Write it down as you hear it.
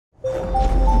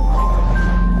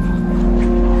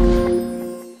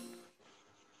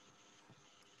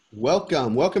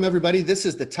Welcome everybody. This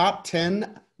is the top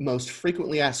 10 most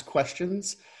frequently asked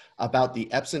questions about the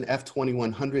Epson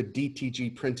F2100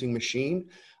 DTG printing machine.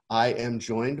 I am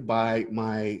joined by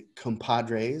my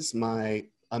compadres, my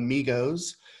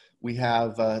amigos. We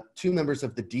have two members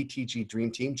of the DTG Dream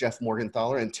Team, Jeff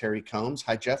Morgenthaler and Terry Combs.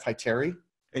 Hi, Jeff. Hi, Terry.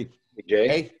 Hey, Jay.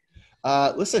 Hey.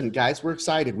 Listen, guys, we're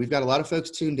excited. We've got a lot of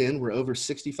folks tuned in. We're over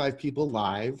 65 people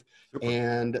live. Super.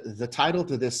 And the title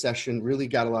to this session really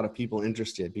got a lot of people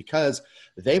interested because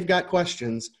they've got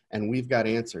questions and we've got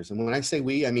answers. And when I say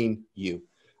we, I mean you.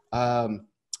 A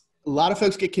lot of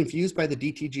folks get confused by the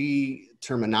DTG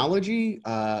terminology,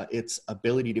 its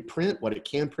ability to print, what it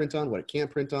can print on, what it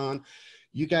can't print on.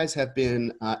 You guys have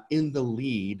been in the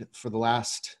lead for the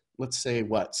last, let's say,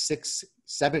 what, 6,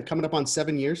 7, coming up on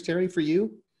 7 years, Terry, for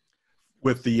you?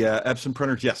 With the Epson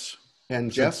printers, yes. And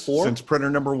Jeff, 4? Since printer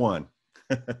number 1.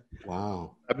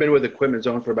 Wow. I've been with Equipment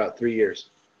Zone for about 3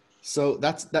 years. So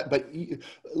that's that, but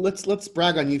let's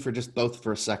brag on you for just both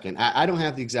for a second. I don't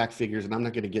have the exact figures and I'm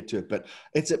not going to get to it, but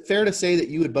is it fair to say that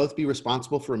you would both be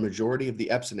responsible for a majority of the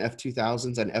Epson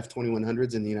F2000s and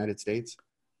F2100s in the United States?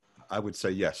 I would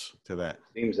say yes to that.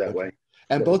 Seems that way.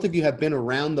 And both of you have been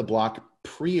around the block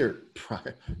prior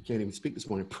can't even speak this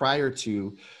morning, prior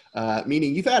to,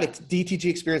 meaning you've had a DTG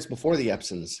experience before the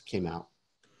Epsons came out.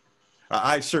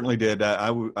 I certainly did.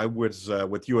 I was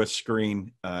with US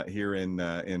Screen here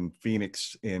in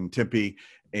Phoenix, in Tempe,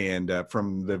 and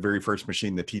from the very first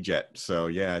machine, the T-Jet. So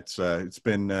yeah, it's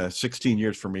been 16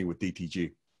 years for me with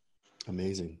DTG.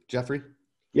 Amazing. Jeffrey?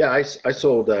 Yeah, I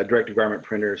sold direct-to-garment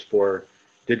printers for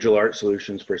Digital Art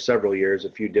Solutions for several years,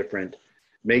 a few different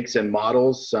makes and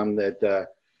models, some that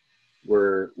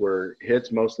were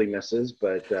hits, mostly misses,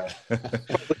 but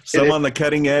some on the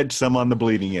cutting edge, some on the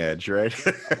bleeding edge, right?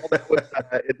 All that was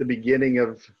at the beginning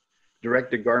of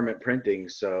direct-to-garment printing,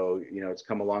 so you know it's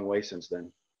come a long way since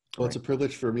then. Well, it's a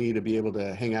privilege for me to be able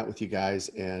to hang out with you guys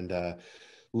and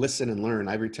listen and learn.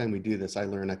 Every time we do this, I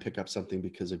learn, I pick up something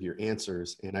because of your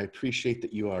answers, and I appreciate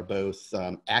that you are both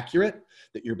accurate,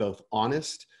 that you're both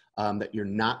honest, that you're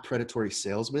not predatory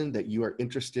salesmen, that you are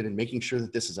interested in making sure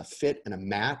that this is a fit and a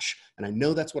match. And I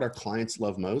know that's what our clients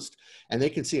love most. And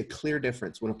they can see a clear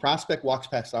difference. When a prospect walks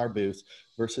past our booth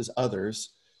versus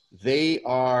others, they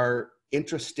are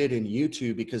interested in you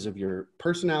two because of your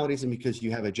personalities and because you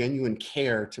have a genuine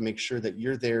care to make sure that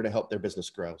you're there to help their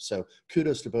business grow. So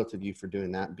kudos to both of you for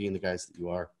doing that and being the guys that you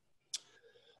are.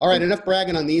 All right, enough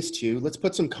bragging on these two. Let's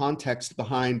put some context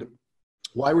behind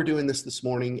why we're doing this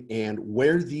morning and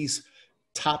where these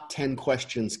top 10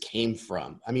 questions came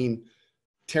from. I mean,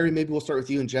 Terry, maybe we'll start with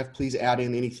you, and Jeff, please add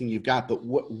in anything you've got. But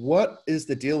what is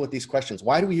the deal with these questions?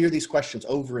 Why do we hear these questions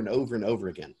over and over and over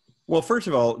again? Well, first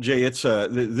of all, Jay, it's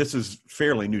this is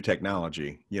fairly new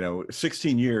technology. You know,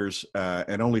 16 years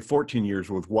and only 14 years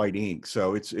with white ink,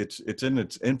 so it's in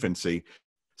its infancy.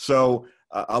 So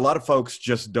a lot of folks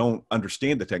just don't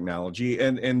understand the technology,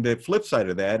 and the flip side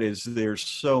of that is there's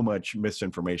so much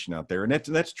misinformation out there, and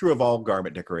that's true of all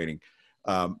garment decorating.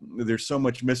 There's so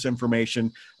much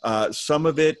misinformation, some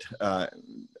of it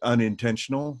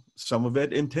unintentional, some of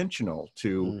it intentional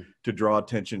to draw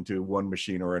attention to one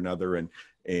machine or another,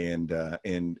 and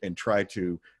try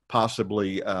to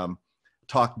possibly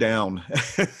talk down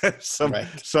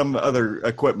some other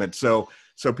equipment.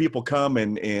 So people come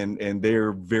and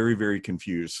they're very, very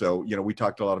confused. So, you know, we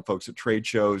talked to a lot of folks at trade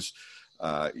shows.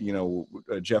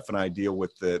 Jeff and I deal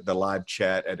with the live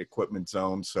chat at Equipment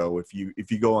Zone. So if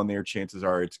you go on there, chances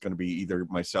are it's going to be either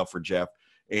myself or Jeff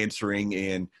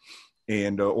answering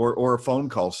or a phone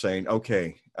call saying,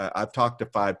 okay, I've talked to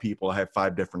 5 people. I have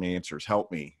 5 different answers.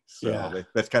 Help me. So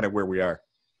that's kind of where we are.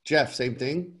 Jeff, same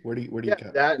thing. Where do you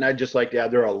go? That, and I'd just like to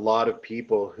add, there are a lot of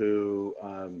people who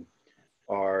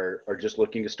are just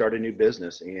looking to start a new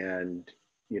business, and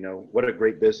you know what a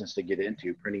great business to get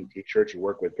into, printing t-shirts. You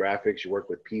work with graphics, you work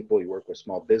with people, you work with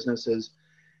small businesses.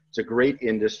 It's a great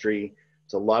industry.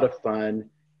 It's a lot of fun,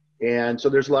 and so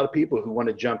there's a lot of people who want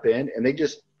to jump in, and they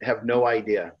just have no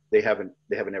idea. They haven't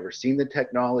ever seen the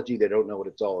technology. They don't know what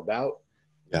it's all about.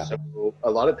 Yeah. So a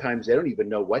lot of times they don't even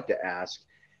know what to ask.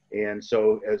 And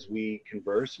so as we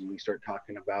converse and we start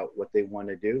talking about what they want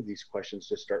to do, these questions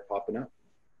just start popping up.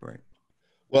 Right.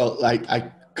 Well,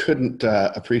 I couldn't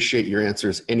appreciate your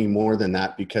answers any more than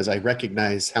that, because I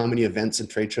recognize how many events and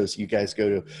trade shows you guys go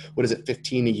to. What is it,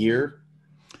 15 a year?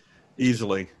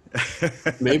 Easily.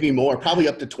 Maybe more, probably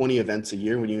up to 20 events a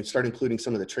year when you start including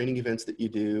some of the training events that you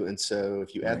do. And so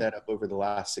if you add that up over the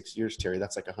last 6 years, Terry,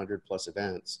 that's like 100 plus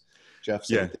events. Jeff?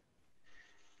 Yeah.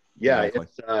 Yeah, likely.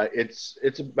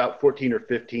 it's about 14 or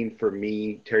 15 for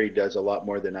me. Terry does a lot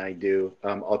more than I do.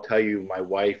 I'll tell you, my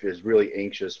wife is really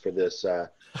anxious for this show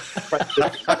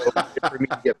for me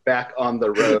to get back on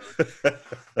the road.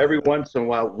 Every once in a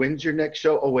while, when's your next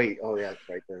show? Oh wait, oh yeah, that's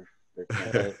right. They're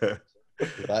canceled.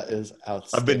 That is I've been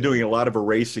outstanding. doing a lot of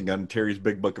erasing on Terry's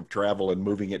Big Book of Travel and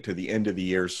moving it to the end of the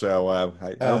year. So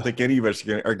I don't think any of us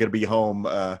are going to be home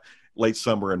late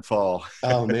summer and fall.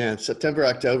 Oh man, September,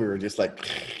 October, we're just like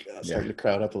Yeah. starting to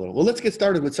crowd up a little. Well, let's get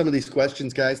started with some of these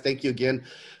questions, guys. Thank you again.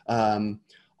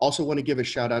 Also want to give a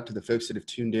shout out to the folks that have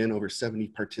tuned in, over 70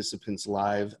 participants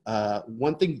live.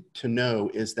 One thing to know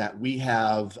is that we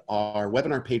have our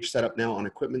webinar page set up now on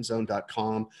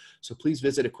equipmentzone.com. So please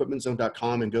visit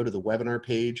equipmentzone.com and go to the webinar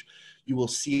page. You will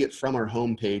see it from our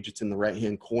homepage. It's in the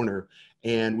right-hand corner.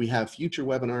 And we have future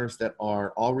webinars that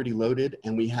are already loaded,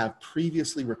 and we have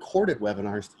previously recorded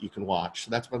webinars that you can watch.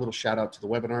 So that's my little shout out to the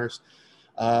webinars.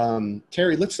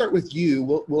 Terry, let's start with you.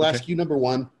 We'll Okay. ask you number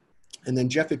one. And then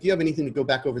Jeff, if you have anything to go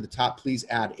back over the top, please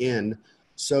add in.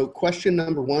 So question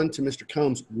number one to Mr.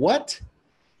 Combs, what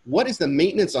is the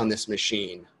maintenance on this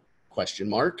machine? Question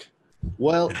mark.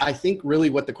 Well, I think really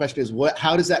what the question is,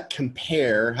 how does that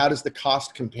compare? How does the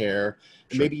cost compare?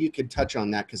 And Sure. maybe you could touch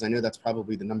on that, because I know that's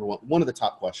probably the number one of the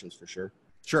top questions for sure.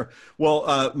 Sure.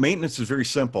 Well, maintenance is very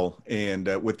simple, and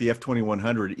with the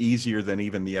F2100, easier than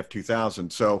even the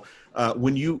F2000. So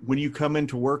when you come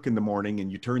into work in the morning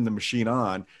and you turn the machine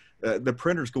on, the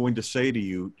printer's going to say to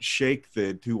you, shake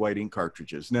the 2 white ink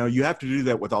cartridges. Now, you have to do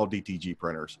that with all DTG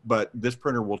printers, but this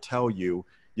printer will tell you,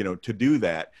 to do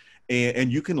that.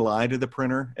 And you can lie to the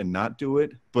printer and not do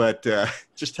it, but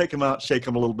just take them out, shake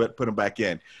them a little bit, put them back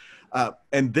in.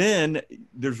 And then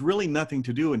there's really nothing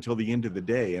to do until the end of the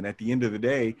day. And at the end of the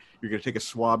day, you're going to take a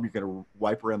swab, you're going to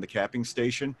wipe around the capping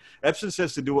station. Epson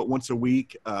says to do it once a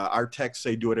week. Our techs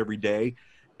say do it every day.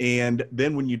 And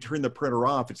then when you turn the printer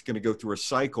off, it's going to go through a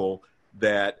cycle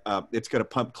that it's going to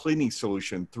pump cleaning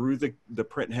solution through the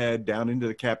print head, down into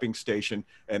the capping station,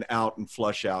 and out and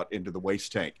flush out into the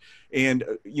waste tank. And,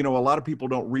 a lot of people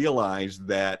don't realize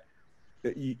that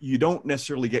you don't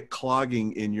necessarily get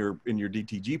clogging in your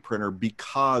DTG printer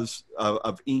because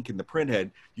of ink in the print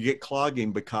head. You get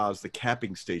clogging because the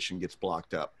capping station gets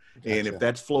blocked up. Gotcha. And if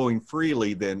that's flowing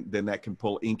freely, then that can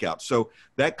pull ink out. So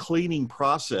that cleaning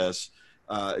process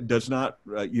does not,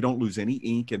 you don't lose any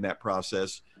ink in that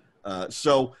process.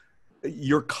 So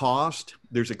your cost,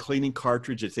 there's a cleaning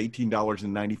cartridge. It's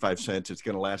 $18.95. It's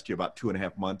going to last you about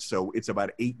 2.5 months. So it's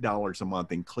about $8 a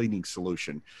month in cleaning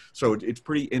solution. So it's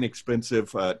pretty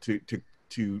inexpensive to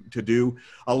do.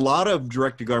 A lot of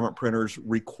direct-to-garment printers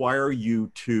require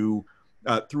you to,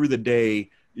 through the day,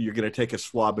 you're going to take a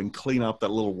swab and clean out that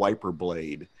little wiper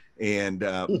blade. And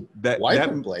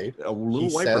that blade, a little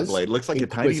wiper blade looks like a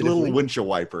tiny little windshield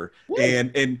wiper.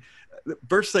 And the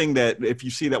first thing, that if you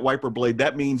see that wiper blade,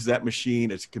 that means that machine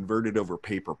is converted over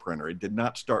paper printer. It did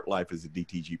not start life as a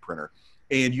DTG printer.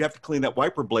 And you have to clean that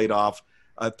wiper blade off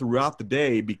throughout the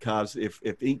day, because if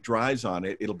ink dries on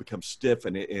it, it'll become stiff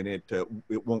and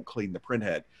it won't clean the print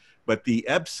head. But the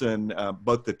Epson,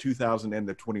 both the 2000 and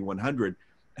the 2100,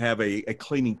 have a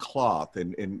cleaning cloth,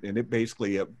 and it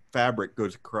basically, a fabric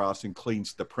goes across and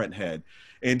cleans the print head.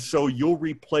 And so you'll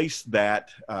replace that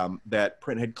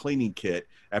print head cleaning kit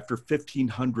after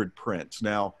 1,500 prints.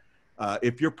 Now,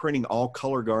 if you're printing all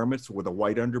color garments with a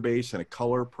white underbase and a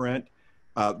color print,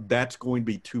 that's going to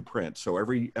be 2 prints. So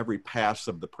every pass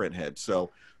of the print head.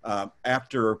 So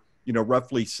after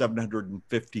roughly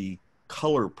 750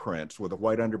 color prints with a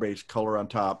white underbase, color on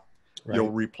top, right,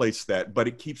 you'll replace that, but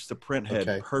it keeps the print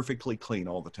head perfectly clean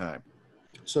all the time.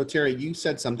 So Terry, you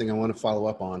said something I want to follow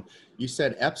up on. You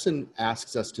said Epson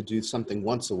asks us to do something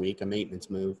once a week, a maintenance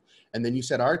move. And then you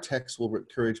said our techs will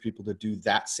encourage people to do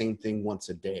that same thing once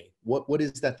a day. What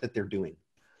is that they're doing?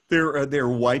 They're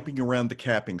wiping around the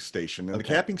capping station. And the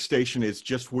capping station is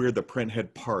just where the print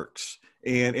head parks.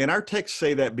 And our techs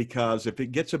say that because if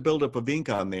it gets a buildup of ink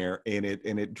on there and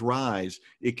it dries,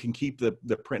 it can keep the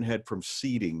print head from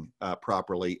seating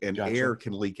properly, and air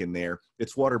can leak in there.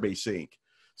 It's water-based ink.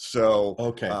 So,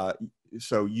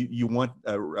 so you want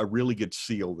a really good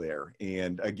seal there.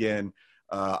 And again,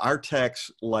 our techs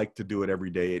like to do it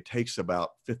every day. It takes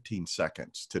about 15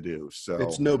 seconds to do. So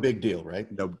it's no big deal, right?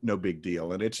 No big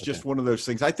deal. And it's just one of those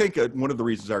things. I think one of the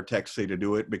reasons our techs say to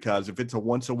do it, because if it's a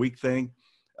once a week thing,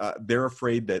 they're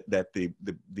afraid that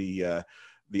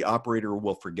the operator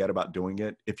will forget about doing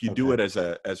it. If you do it as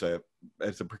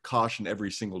a precaution every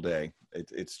single day,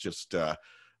 it's just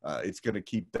it's going to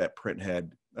keep that print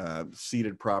head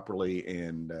seated properly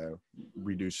and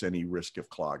reduce any risk of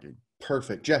clogging.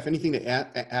 Perfect. Jeff, anything to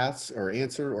ask or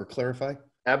answer or clarify?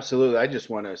 Absolutely. I just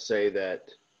want to say that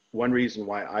one reason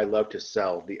why I love to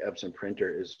sell the Epson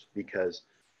printer is because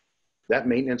that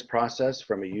maintenance process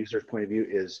from a user's point of view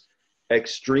is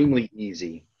extremely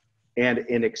easy and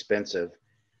inexpensive,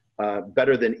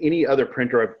 better than any other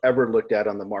printer I've ever looked at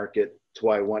on the market. It's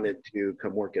why I wanted to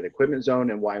come work at Equipment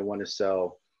Zone and why I want to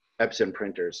sell Epson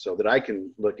printers, so that I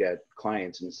can look at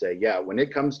clients and say, yeah, when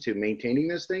it comes to maintaining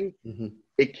this thing,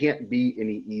 it can't be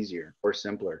any easier or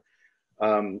simpler.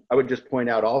 I would just point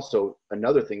out also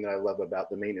another thing that I love about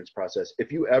the maintenance process.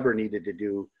 If you ever needed to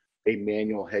do a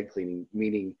manual head cleaning,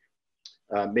 meaning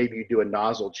maybe you do a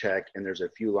nozzle check and there's a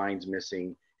few lines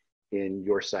missing in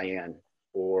your cyan,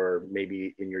 or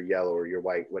maybe in your yellow or your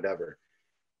white, whatever.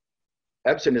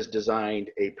 Epson has designed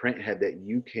a print head that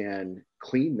you can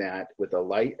clean that with a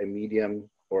light, a medium,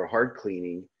 or a hard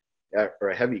cleaning, or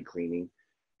a heavy cleaning.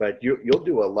 But you'll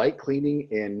do a light cleaning,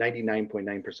 and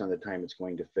 99.9% of the time it's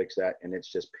going to fix that, and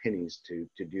it's just pennies to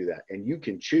do that. And you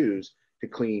can choose to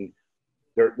clean.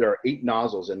 There are 8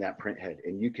 nozzles in that print head,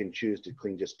 and you can choose to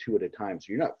clean just 2 at a time. So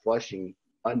you're not flushing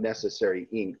unnecessary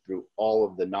ink through all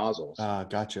of the nozzles.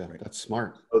 Gotcha. That's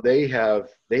smart. So they have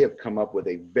come up with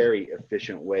a very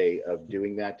efficient way of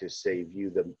doing that to save you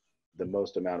the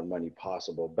most amount of money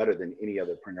possible, better than any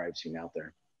other printer I've seen out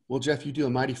there. Well, Jeff, you do a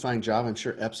mighty fine job. I'm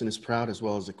sure Epson is proud, as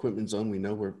well as Equipment Zone. We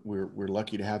know we're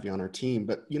lucky to have you on our team.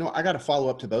 But I got to follow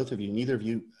up to both of you. Neither of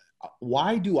you.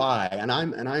 Why do I? And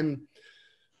I'm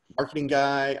marketing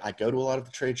guy. I go to a lot of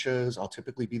the trade shows. I'll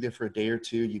typically be there for a day or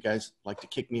two. You guys like to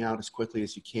kick me out as quickly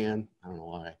as you can. I don't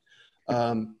know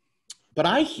why. But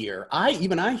I hear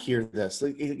this.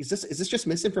 Is this just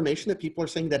misinformation that people are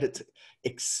saying that it's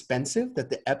expensive, that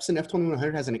the Epson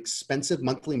F2100 has an expensive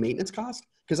monthly maintenance cost?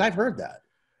 Because I've heard that.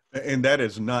 And that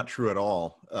is not true at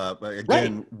all.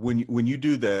 Again, right. when you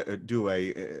do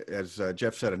as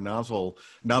Jeff said, a nozzle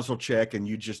check, and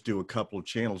you just do a couple of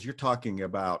channels, you're talking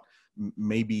about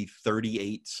maybe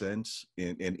 38 cents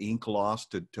in ink loss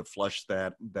to flush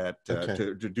that okay.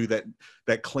 to do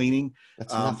that cleaning.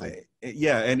 That's nothing.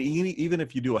 Yeah, and even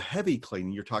if you do a heavy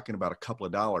cleaning, you're talking about a couple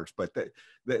of dollars, but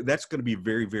that's going to be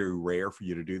very, very rare for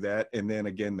you to do that. And then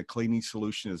again, the cleaning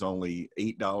solution is only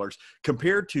 $8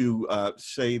 compared to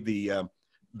say the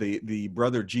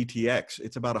Brother GTX.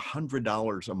 It's about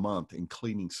 $100 a month in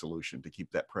cleaning solution to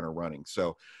keep that printer running.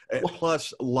 So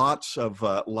plus lots of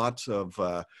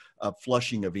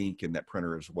flushing of ink in that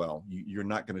printer as well. You're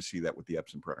not going to see that with the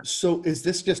Epson printer. So is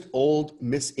this just old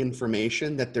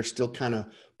misinformation that they're still kind of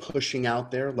pushing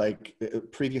out there? Like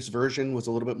previous version was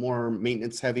a little bit more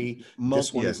maintenance heavy.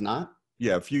 This one is not?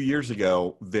 Yeah, a few years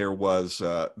ago, there was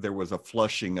a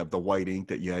flushing of the white ink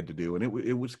that you had to do, and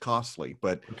it was costly,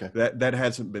 but okay. that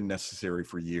hasn't been necessary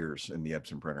for years in the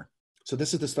Epson printer. So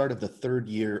this is the start of the 3rd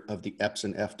year of the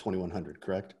Epson F2100,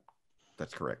 correct?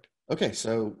 That's correct. Okay,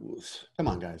 so come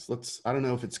on, guys. I don't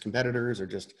know if it's competitors or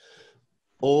just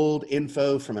old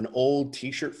info from an old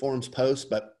T-shirt forums post,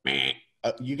 but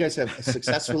you guys have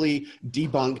successfully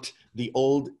debunked the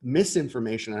old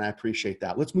misinformation, and I appreciate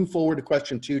that. Let's move forward to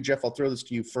question 2. Jeff, I'll throw this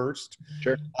to you first.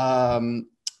 Sure.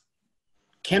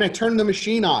 Can I turn the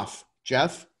machine off,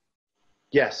 Jeff?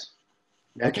 Yes.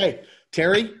 Okay.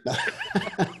 Terry?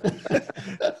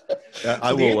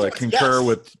 I will concur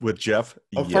with Jeff.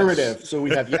 Affirmative. Yes. So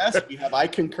we have yes, we have I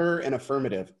concur, and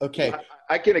affirmative. Okay.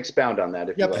 I can expound on that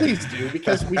if you like. Please do,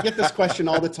 because we get this question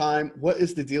all the time. What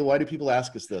is the deal? Why do people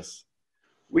ask us this?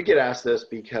 We get asked this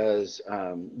because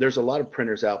there's a lot of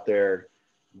printers out there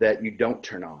that you don't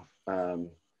turn off.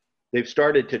 They've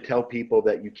started to tell people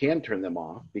that you can turn them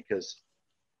off because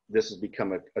this has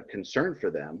become a concern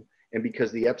for them, and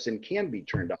because the Epson can be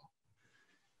turned off.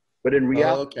 But in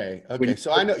reality, okay.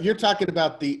 So I know you're talking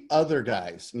about the other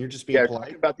guys, and you're just being polite.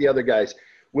 Talking about the other guys.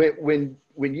 When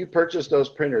you purchase those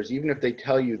printers, even if they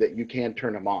tell you that you can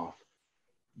turn them off,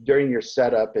 during your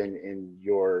setup and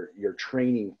your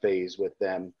training phase with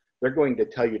them, they're going to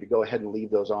tell you to go ahead and leave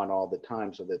those on all the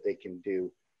time so that they can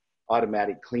do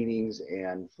automatic cleanings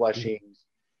and flushings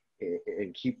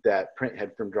and keep that print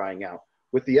head from drying out.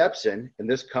 With the Epson, and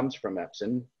this comes from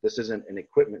Epson, this isn't an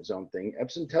Equipment Zone thing,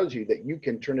 Epson tells you that you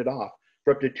can turn it off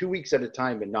for up to 2 weeks at a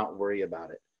time and not worry about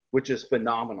it, which is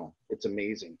phenomenal. It's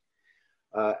amazing.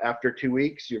 After 2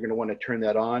 weeks, you're going to want to turn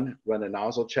that on, run a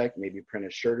nozzle check, maybe print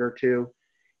a shirt or two,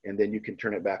 and then you can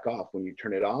turn it back off. When you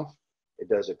turn it off, it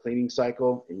does a cleaning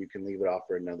cycle, and you can leave it off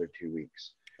for another 2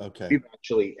 weeks. Okay. We've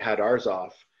actually had ours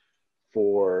off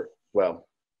for, well,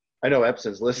 I know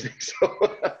Epson's listening, so.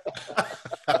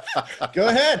 Go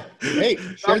ahead. Hey,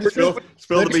 spill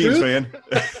the beans, man.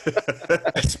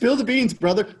 Spill the beans,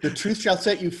 brother. The truth shall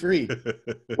set you free.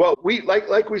 Well,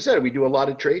 like we said, we do a lot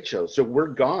of trade shows. So we're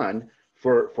gone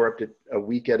for up to a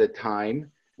week at a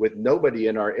time with nobody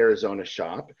in our Arizona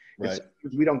shop. Right.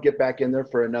 And we don't get back in there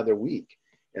for another week.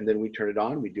 And then we turn it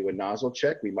on, we do a nozzle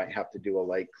check. We might have to do a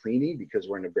light cleaning because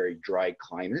we're in a very dry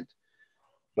climate.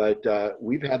 But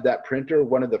we've had that printer,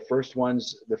 one of the first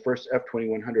ones, the first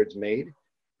F2100s made.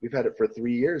 We've had it for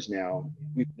 3 years now.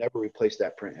 We've never replaced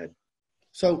that print head.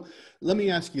 So let me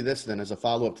ask you this then as a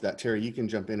follow-up to that, Terry, you can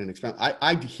jump in and expound.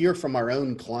 I hear from our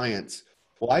own clients,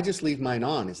 well, I just leave mine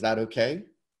on. Is that okay?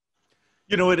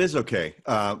 You know, it is okay,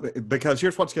 because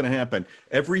here's what's going to happen.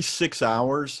 Every 6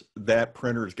 hours, that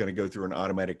printer is going to go through an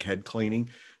automatic head cleaning.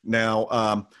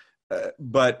 Now,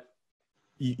 but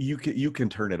you can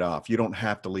turn it off. You don't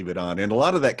have to leave it on. And a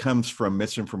lot of that comes from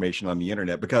misinformation on the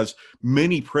internet, because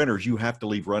many printers you have to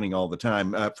leave running all the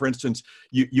time. For instance,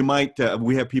 you might,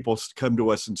 we have people come to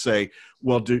us and say,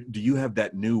 well, do you have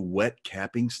that new wet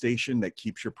capping station that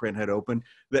keeps your print head open?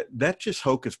 That's just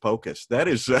hocus pocus. That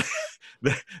is,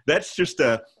 that's just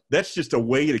a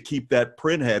way to keep that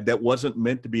print head that wasn't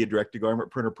meant to be a direct to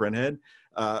garment printer print head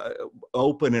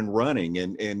open and running,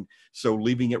 and so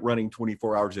leaving it running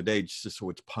 24 hours a day just so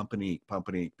it's pumping ink.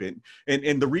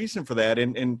 And the reason for that,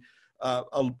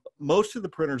 most of the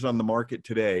printers on the market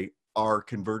today are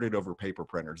converted over paper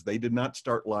printers. They did not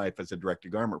start life as a direct to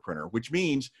garment printer, which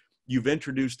means you've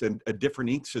introduced a different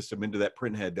ink system into that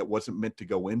print head that wasn't meant to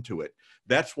go into it.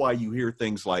 That's why you hear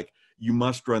things like, you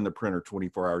must run the printer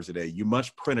 24 hours a day. You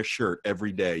must print a shirt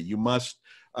every day. You must,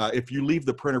 if you leave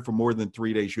the printer for more than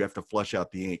 3 days, you have to flush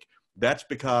out the ink. That's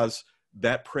because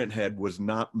that print head was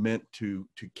not meant to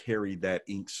carry that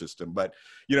ink system. But,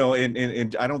 you know,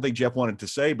 and I don't think Jeff wanted to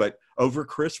say, but over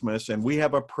Christmas, and we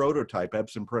have a prototype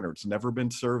Epson printer. It's never been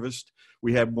serviced.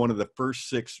 We had one of the first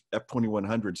 6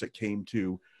 F2100s that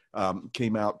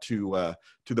came out to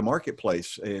the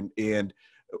marketplace,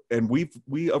 and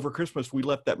we over Christmas, we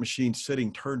left that machine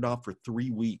sitting turned off for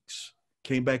 3 weeks,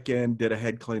 came back in, did a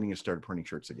head cleaning, and started printing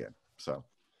shirts again. So,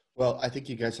 well, I think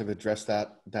you guys have addressed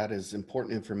that. That is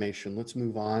important information. Let's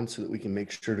move on so that we can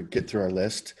make sure to get through our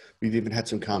list. We've even had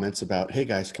some comments about, hey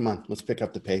guys, come on, let's pick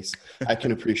up the pace. I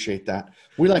can appreciate that.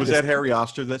 Was that Harry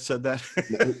Oster that said that?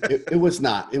 It was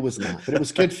not, but it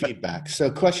was good feedback. So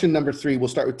question number 3, we'll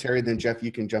start with Terry, then Jeff,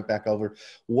 you can jump back over.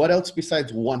 What else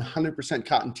besides 100%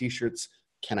 cotton t-shirts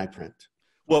can I print?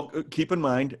 Well, keep in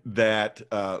mind that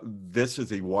this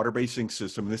is a water-based ink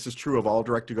system. This is true of all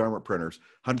direct-to-garment printers.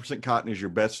 100% cotton is your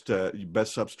best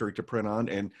substrate to print on,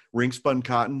 and ring-spun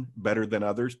cotton better than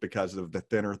others because of the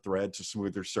thinner threads, a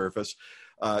smoother surface.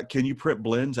 Can you print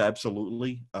blends?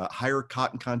 Absolutely. Higher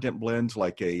cotton content blends,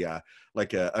 like a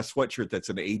sweatshirt that's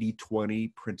an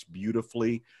 80-20, prints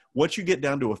beautifully. Once you get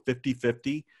down to a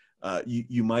 50-50,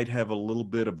 you might have a little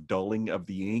bit of dulling of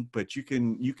the ink, but you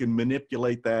can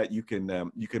manipulate that. You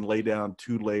can lay down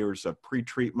 2 layers of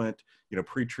pre-treatment,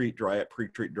 pre-treat, dry it,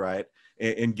 pre-treat, dry it,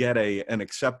 and get an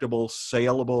acceptable,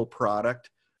 saleable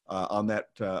product on that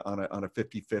on a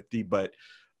 50-50. But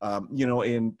I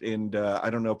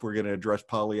don't know if we're going to address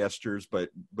polyesters,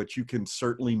 but you can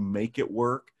certainly make it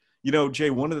work.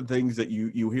 Jay, one of the things that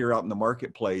you hear out in the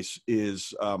marketplace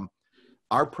is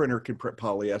our printer can print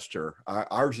polyester.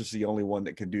 Ours is the only one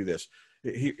that can do this.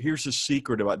 Here's the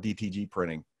secret about DTG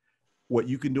printing. What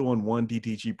you can do on one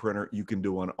DTG printer, you can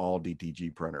do on all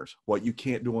DTG printers. What you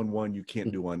can't do on one, you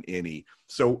can't do on any.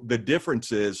 So the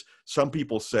difference is, some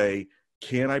people say,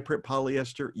 can I print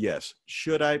polyester? Yes.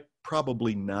 Should I?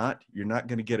 Probably not. You're not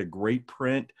going to get a great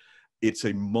print. It's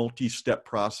a multi-step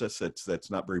process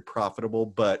that's not very profitable.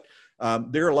 But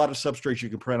there are a lot of substrates you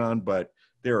can print on, but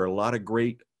there are a lot of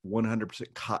great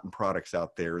 100% cotton products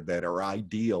out there that are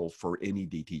ideal for any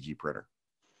DTG printer.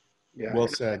 Yeah. Well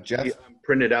said, Jeff. I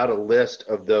printed out a list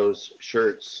of those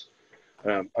shirts.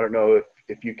 I don't know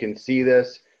if you can see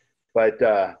this, but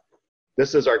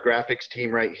this is our graphics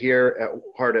team right here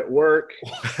hard at work.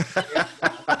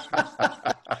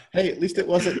 Hey, at least it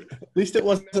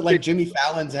wasn't like Jimmy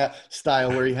Fallon's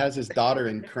style where he has his daughter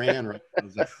in crayon. Right? I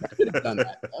could have done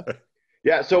that. Huh?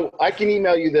 Yeah, so I can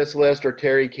email you this list, or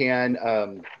Terry can.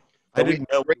 I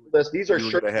didn't know list. These are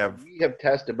shirts we have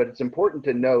tested, but it's important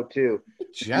to know too.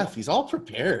 Jeff, he's all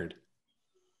prepared.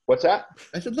 What's that?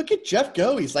 I said, look at Jeff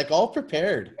go. He's like all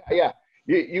prepared. Yeah,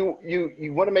 you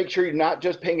want to make sure you're not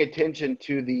just paying attention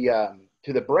to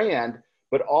the brand,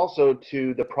 but also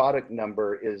to the product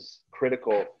number is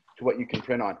critical to what you can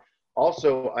print on.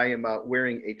 Also, I am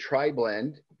wearing a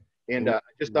tri-blend, and I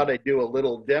just thought I'd do a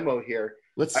little demo here.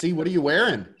 Let's see. What are you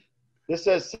wearing? This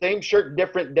says same shirt,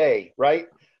 different day, right?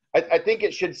 I think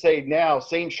it should say now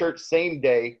same shirt, same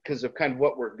day, because of kind of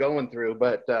what we're going through.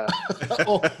 But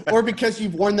or because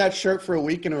you've worn that shirt for a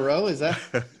week in a row, is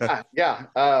that? Yeah.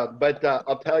 But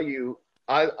I'll tell you,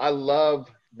 I love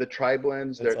the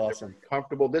tri-blends. That's They're awesome.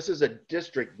 comfortable. This is a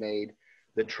district made.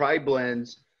 The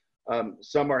tri-blends,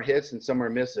 some are hits and some are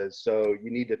misses. So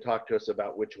you need to talk to us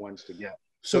about which ones to get.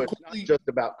 So it's not just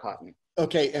about cotton.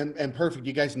 Okay, and perfect.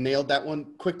 You guys nailed that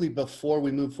one. Quickly before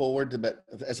we move forward,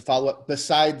 as a follow-up,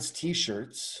 besides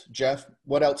t-shirts, Jeff,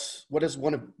 what else? What is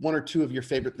one or two of your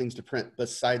favorite things to print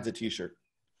besides a t-shirt?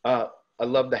 I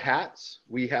love the hats.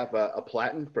 We have a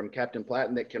Platen from Captain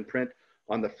Platen that can print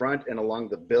on the front and along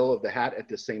the bill of the hat at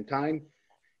the same time.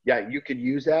 Yeah, you could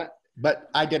use that. But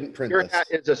I didn't print Your this. hat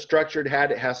is a structured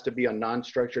hat. It has to be on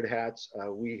non-structured hats.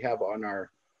 We have on our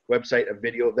website a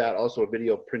video of that, also a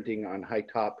video of printing on high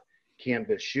top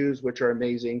canvas shoes, which are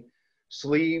amazing.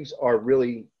 Sleeves are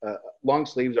really, long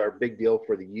sleeves are a big deal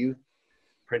for the youth,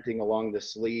 printing along the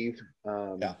sleeve.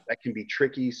 That can be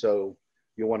tricky, so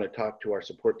you'll want to talk to our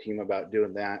support team about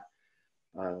doing that.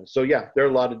 So yeah, there are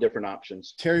a lot of different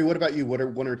options. Terry, what about you? What are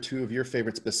one or two of your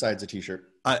favorites besides a t-shirt?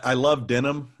 I love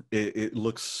denim. It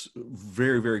looks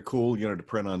very, very cool, you know, to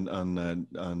print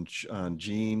on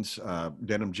jeans,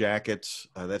 denim jackets,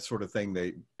 that sort of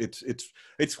thing.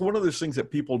 It's one of those things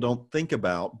that people don't think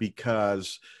about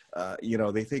because, you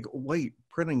know, they think, wait,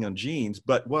 printing on jeans,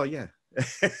 but well, yeah.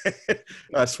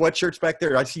 Sweatshirts back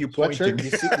there. I see you pointing. You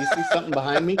see something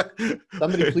behind me?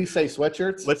 Somebody please say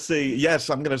sweatshirts. Let's see. Yes,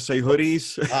 I'm going to say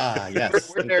hoodies. Ah,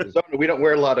 yes. We're in Arizona. We don't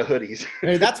wear a lot of hoodies.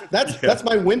 Hey, that's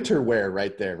my winter wear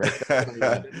right there. Right there.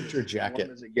 My winter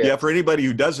jacket. Yeah, for anybody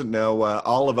who doesn't know,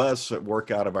 all of us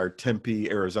work out of our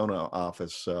Tempe, Arizona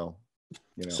office. So,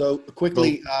 you know. So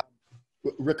quickly,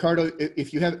 Ricardo,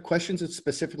 if you have questions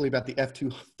specifically about the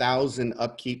F2000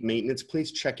 upkeep maintenance,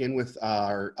 please check in with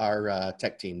our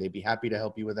tech team. They'd be happy to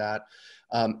help you with that.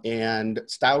 And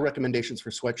style recommendations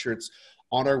for sweatshirts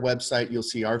on our website. You'll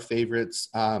see our favorites.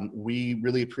 We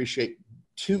really appreciate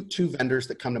two vendors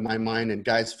that come to my mind, and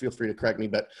guys, feel free to correct me,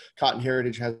 but Cotton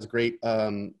Heritage has great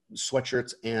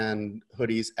sweatshirts and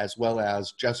hoodies, as well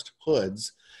as just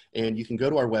hoods. And you can go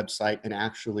to our website and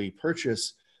actually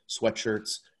purchase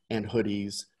sweatshirts and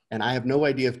hoodies. And I have no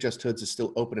idea if Just Hoods is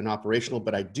still open and operational,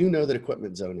 but I do know that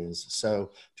Equipment Zone is.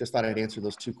 So just thought I'd answer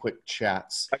those two quick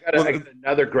chats. I got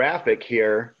another graphic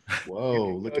here. Whoa,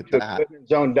 look at that.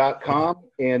 equipmentzone.com.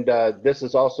 And this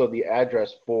is also the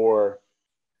address for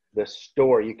the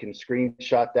store. You can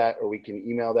screenshot that, or we can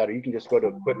email that, or you can just go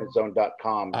to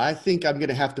equipmentzone.com. I think I'm going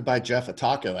to have to buy Jeff a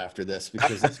taco after this,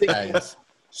 because this guy is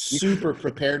super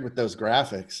prepared with those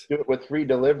graphics. Do it with free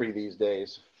delivery these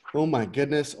days. Oh my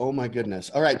goodness. Oh my goodness.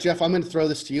 All right, Jeff, I'm going to throw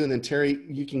this to you, and then Terry,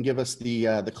 you can give us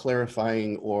the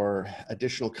clarifying or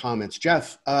additional comments.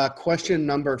 Jeff, question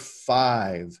number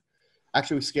 5.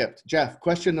 Actually, we skipped. Jeff,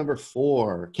 question number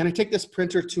 4. Can I take this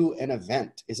printer to an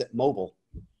event? Is it mobile?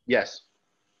 Yes.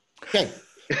 Okay.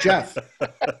 Jeff,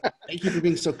 thank you for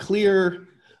being so clear.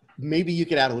 Maybe you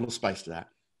could add a little spice to that.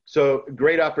 So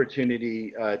great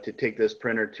opportunity to take this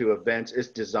printer to events. It's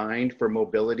designed for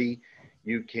mobility.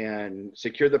 You can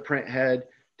secure the print head,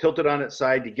 tilt it on its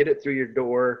side to get it through your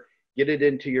door, get it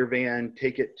into your van,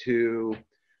 take it to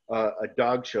a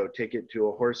dog show, take it to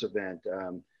a horse event.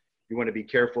 You want to be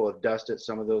careful of dust at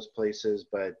some of those places,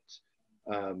 but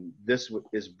this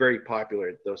is very popular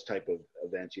at those type of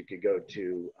events. You could go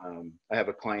to, I have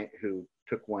a client who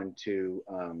took one to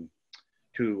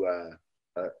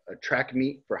a track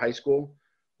meet for high school,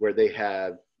 where they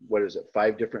have,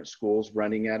 5 different schools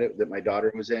running at it that my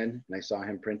daughter was in, and I saw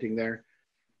him printing there.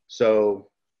 So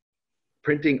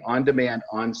printing on demand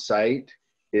on site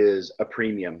is a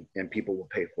premium, and people will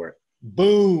pay for it.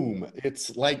 Boom.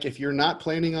 It's like, if you're not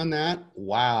planning on that,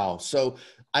 wow. So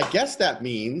I guess that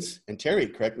means, and Terry,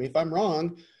 correct me if I'm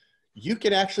wrong, you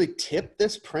can actually tip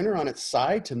this printer on its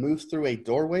side to move through a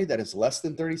doorway that is less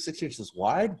than 36 inches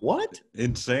wide. What?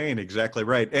 Insane. Exactly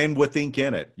right. And with ink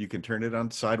in it, you can turn it on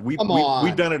the side. We've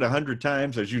done it 100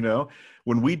 times, as you know.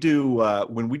 When we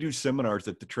do seminars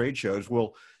at the trade shows,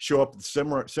 we'll show up at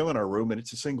the seminar room, and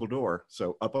it's a single door.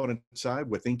 So up on its side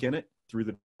with ink in it through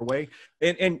the doorway.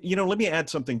 And you know, let me add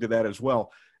something to that as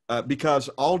well. Because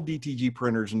all DTG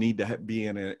printers need to be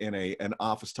in an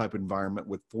office type environment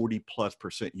with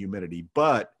 40+% humidity,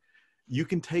 but you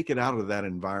can take it out of that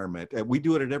environment. We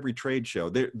do it at every trade show.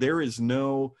 There is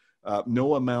no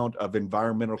amount of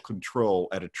environmental control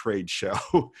at a trade show.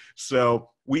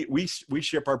 So we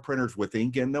ship our printers with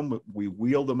ink in them. We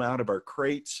wheel them out of our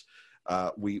crates.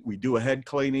 We do a head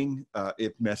cleaning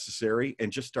if necessary,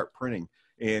 and just start printing.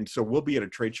 And so we'll be at a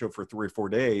trade show for 3 or 4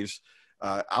 days.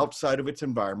 Outside of its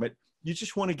environment. You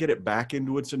just want to get it back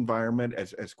into its environment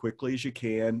as quickly as you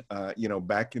can, you know,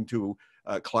 back into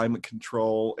climate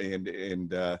control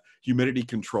and humidity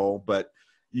control. But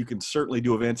you can certainly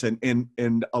do events,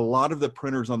 and a lot of the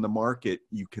printers on the market,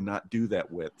 you cannot do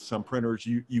that with. Some printers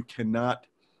you cannot,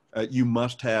 you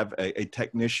must have a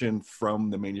technician from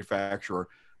the manufacturer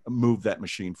move that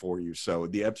machine for you. So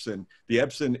the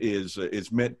Epson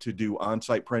is meant to do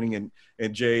on-site printing,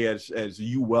 and Jay, as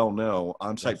you well know,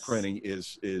 on-site Yes. printing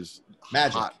is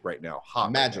Magic hot right now.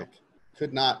 Hot magic.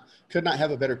 Right now. Could not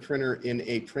have a better printer in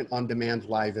a print on demand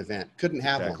live event. Couldn't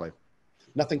have one.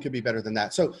 Nothing could be better than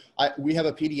that. So we have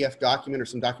a PDF document or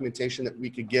some documentation that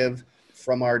we could give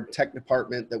from our tech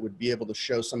department that would be able to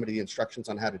show somebody the instructions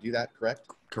on how to do that, correct?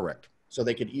 Correct. So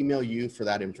they could email you for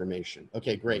that information.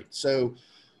 Okay, great. So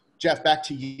Jeff, back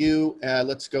to you.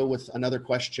 Let's go with another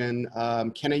question.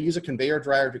 Can I use a conveyor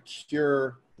dryer to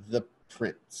cure the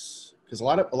prints? Because a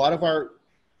lot of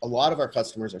our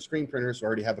customers are screen printers who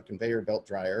already have a conveyor belt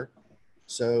dryer.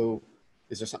 So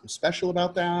is there something special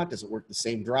about that? Does it work the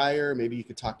same dryer? Maybe you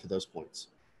could talk to those points.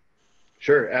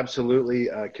 Sure, absolutely.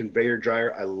 Conveyor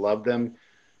dryer, I love them.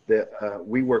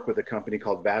 We work with a company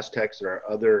called Vastex. There are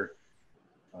other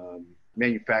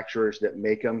manufacturers that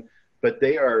make them, but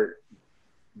they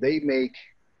make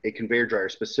a conveyor dryer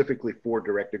specifically for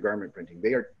direct-to-garment printing.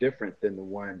 They are different than the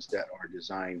ones that are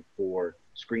designed for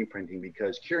screen printing,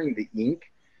 because curing the ink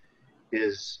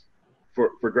is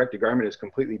for direct-to-garment is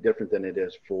completely different than it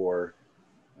is for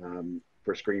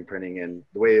screen printing. And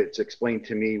the way it's explained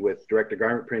to me with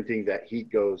direct-to-garment printing, that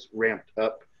heat goes ramped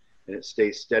up and it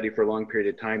stays steady for a long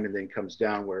period of time and then comes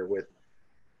down, where with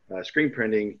screen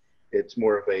printing, it's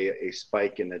more of a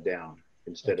spike and a down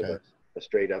instead of a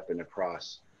straight up and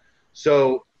across.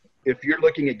 So if you're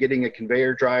looking at getting a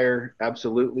conveyor dryer,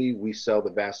 absolutely, we sell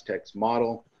the Vastex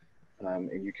model,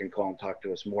 and you can call and talk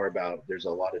to us more about, there's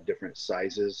a lot of different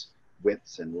sizes,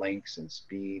 widths and lengths and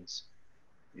speeds,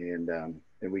 and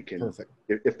we can,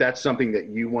 if that's something that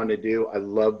you want to do. I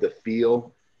love the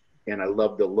feel and I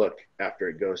love the look after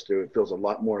it goes through. It feels a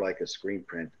lot more like a screen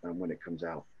print when it comes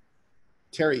out.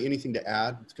 Terry, anything to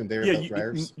add? Conveyor belt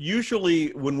dryers? Usually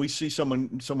when we see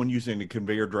someone using a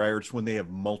conveyor dryer, it's when they have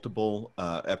multiple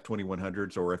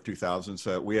F2100s or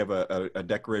F2000s. We have a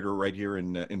decorator right here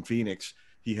in Phoenix.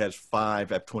 He has 5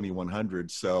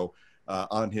 F2100s. So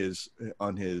on his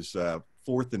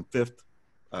fourth and fifth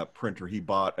printer, he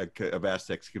bought a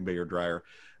Vastex conveyor dryer,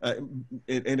 and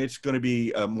it's going to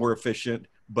be more efficient.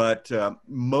 But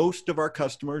most of our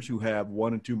customers who have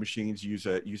 1 and 2 machines use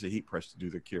a heat press to do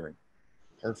their curing.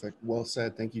 Perfect. Well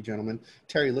said. Thank you, gentlemen.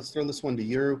 Terry, let's throw this one to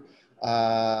you.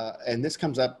 And this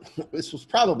comes up, this was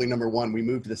probably number 1. We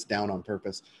moved this down on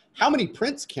purpose. How many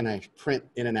prints can I print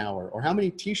in an hour? Or how many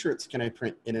t-shirts can I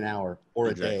print in an hour or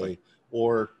a day?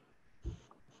 Or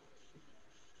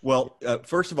well,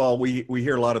 first of all, we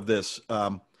hear a lot of this.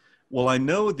 Well, I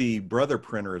know the Brother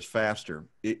printer is faster.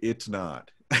 It's not.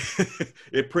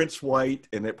 It prints white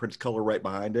and it prints color right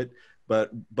behind it.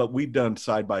 But we've done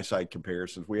side-by-side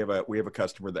comparisons. We have a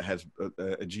customer that has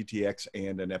a GTX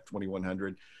and an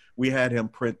F2100. We had him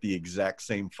print the exact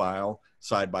same file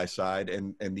side by side,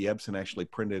 and the Epson actually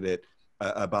printed it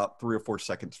about 3 or 4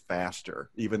 seconds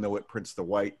faster, even though it prints the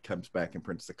white, comes back and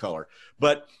prints the color.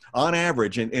 But on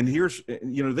average, and here's,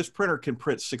 this printer can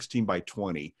print 16 by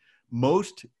 20.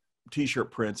 Most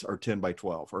t-shirt prints are 10 by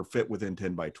 12 or fit within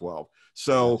 10 by 12.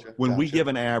 So when we give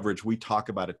an average, we talk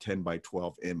about a 10 by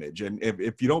 12 image. And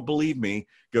if you don't believe me,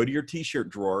 go to your t-shirt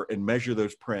drawer and measure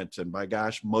those prints. And my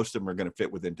gosh, most of them are going to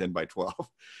fit within 10 by 12.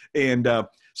 And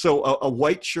so a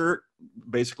white shirt,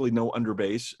 basically no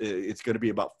underbase, it's going to be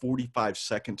about 45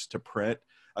 seconds to print.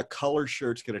 A color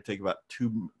shirt's going to take about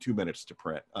two minutes to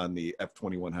print on the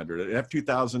F2100. An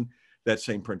F2000, that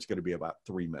same print's going to be about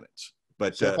 3 minutes.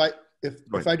 But so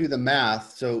if I do the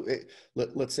math, so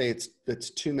let's say it's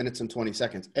 2 minutes and 20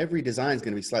 seconds. Every design is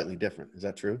going to be slightly different. Is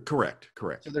that true? Correct.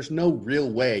 So there's no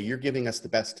real way. You're giving us the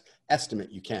best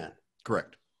estimate you can.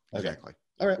 Correct. Okay. Exactly.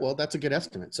 All right. Well, that's a good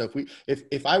estimate. So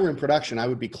if I were in production, I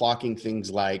would be clocking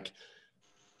things like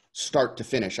start to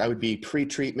finish. I would be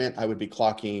pre-treatment. I would be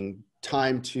clocking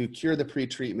time to cure the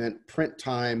pre-treatment, print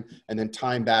time, and then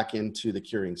time back into the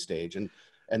curing stage. And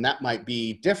that might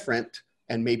be different,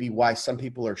 and maybe why some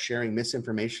people are sharing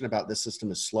misinformation about this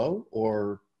system is slow,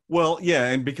 or? Well, yeah,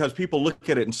 and because people look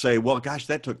at it and say, well, gosh,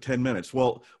 that took 10 minutes.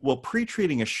 Well,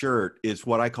 pre-treating a shirt is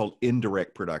what I call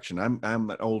indirect production. I'm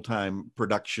an old-time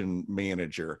production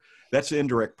manager. That's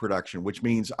indirect production, which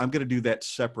means I'm going to do that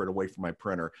separate away from my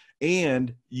printer.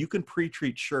 And you can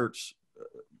pre-treat shirts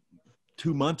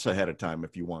 2 months ahead of time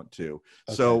if you want to.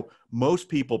 Okay. So most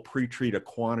people pre-treat a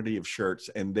quantity of shirts,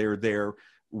 and they're there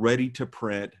ready to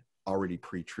print, already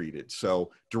pre-treated.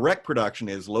 So direct production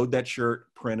is load that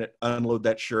shirt, print it, unload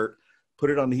that shirt, put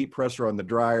it on the heat press or on the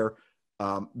dryer,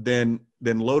 then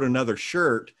load another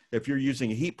shirt. If you're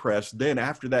using a heat press, then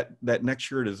after that next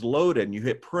shirt is loaded and you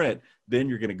hit print, then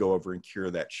you're going to go over and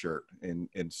cure that shirt.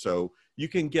 And so you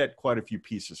can get quite a few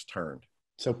pieces turned.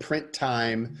 So print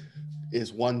time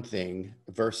is one thing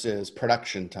versus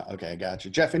production time. Okay, I got you.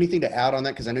 Jeff, anything to add on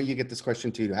that? Because I know you get this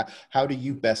question too. How do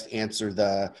you best answer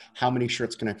the how many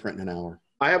shirts can I print in an hour?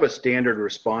 I have a standard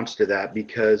response to that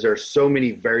because there are so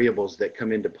many variables that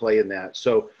come into play in that.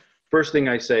 So first thing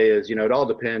I say is, you know, it all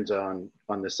depends on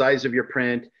the size of your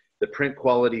print, the print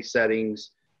quality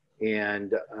settings,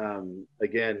 and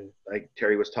again, like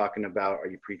Terry was talking about, are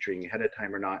you pre-treating ahead of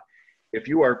time or not? If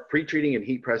you are pre-treating and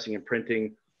heat pressing and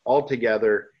printing all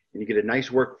together, and you get a nice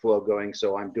workflow going,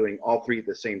 so I'm doing all three at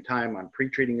the same time, I'm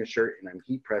pre-treating a shirt and I'm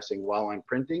heat pressing while I'm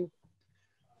printing.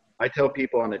 I tell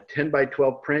people on a 10 by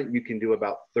 12 print, you can do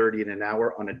about 30 in an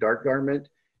hour on a dark garment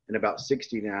and about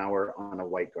 60 an hour on a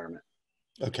white garment.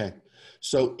 Okay.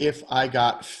 So if I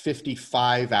got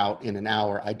 55 out in an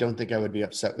hour, I don't think I would be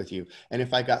upset with you. And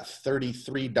if I got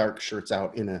 33 dark shirts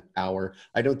out in an hour,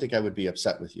 I don't think I would be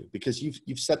upset with you, because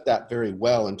you've set that very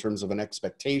well in terms of an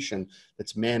expectation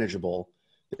that's manageable,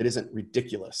 that isn't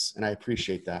ridiculous. And I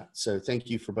appreciate that. So thank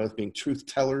you for both being truth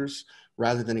tellers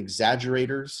rather than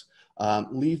exaggerators.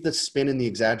 Leave the spin and the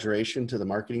exaggeration to the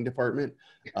marketing department.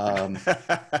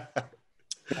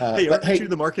 Hey, aren't you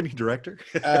the marketing director?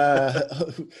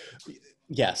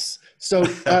 Yes. So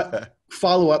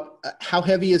follow up, how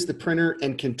heavy is the printer,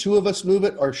 and can two of us move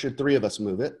it or should three of us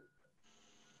move it?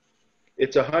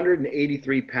 It's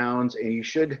 183 pounds and you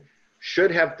should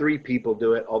have three people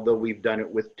do it, although we've done it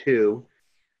with two.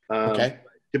 Okay.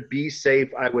 To be safe,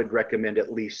 I would recommend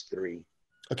at least three.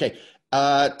 Okay.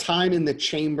 Time in the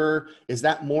chamber, is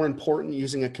that more important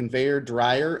using a conveyor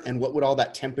dryer? And what would all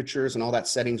that temperatures and all that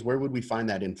settings, where would we find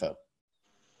that info?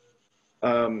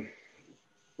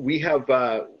 We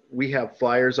have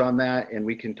flyers on that, and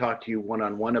we can talk to you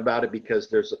one-on-one about it, because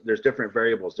there's different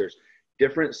variables. There's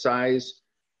different size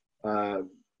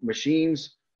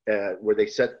machines where they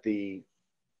set the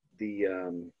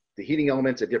heating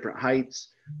elements at different heights.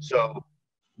 So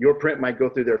your print might go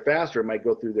through there faster, it might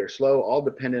go through there slow, all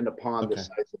dependent upon the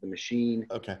size of the machine.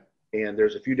 Okay. And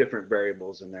there's a few different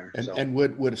variables in there. And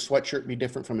would a sweatshirt be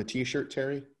different from a t-shirt,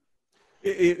 Terry?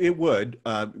 It would,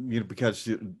 because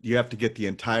you have to get the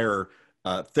entire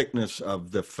thickness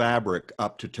of the fabric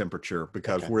up to temperature,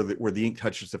 because where the ink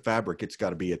touches the fabric, it's got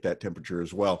to be at that temperature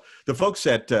as well. The folks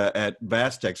at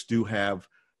Vastex do have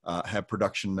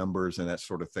production numbers and that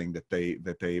sort of thing that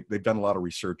they've done a lot of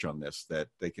research on this that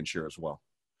they can share as well.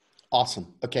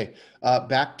 Awesome. Okay.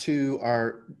 Back to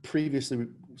our previously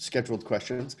scheduled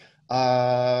questions.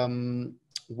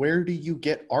 Where do you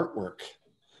get artwork?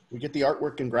 We get the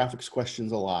artwork and graphics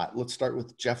questions a lot. Let's start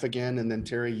with Jeff again, and then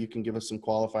Terry, you can give us some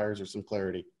qualifiers or some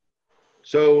clarity.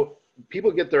 So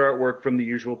people get their artwork from the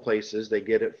usual places. They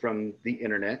get it from the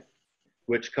internet,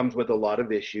 which comes with a lot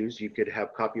of issues. You could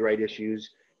have copyright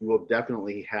issues. You will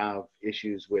definitely have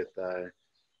issues with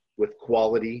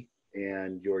quality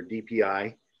and your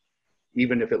DPI.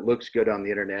 Even if it looks good on the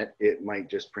internet, it might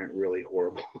just print really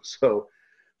horrible. So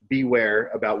beware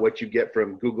about what you get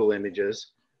from Google Images.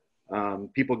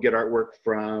 People get artwork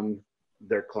from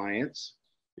their clients.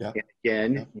 Yeah. And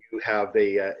again,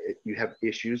 you have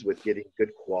issues with getting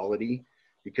good quality,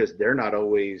 because they're not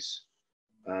always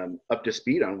up to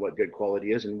speed on what good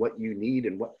quality is and what you need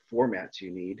and what formats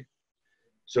you need.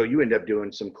 So you end up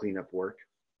doing some cleanup work.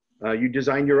 You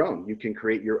design your own. You can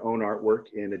create your own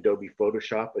artwork in Adobe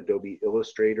Photoshop, Adobe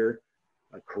Illustrator,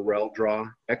 Corel Draw,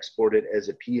 export it as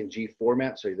a PNG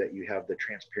format so that you have the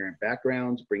transparent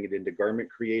backgrounds, bring it into Garment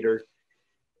Creator,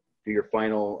 do your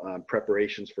final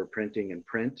preparations for printing and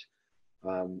print.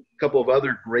 A couple of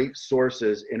other great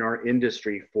sources in our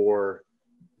industry for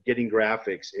getting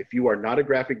graphics. If you are not a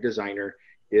graphic designer,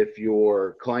 if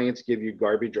your clients give you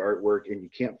garbage artwork and you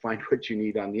can't find what you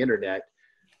need on the internet,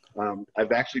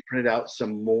 I've actually printed out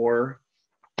some more.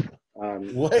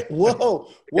 Whoa,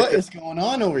 what is going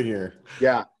on over here?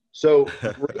 Yeah, so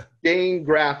Great Dane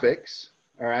Graphics,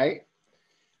 all right?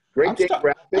 Great Dane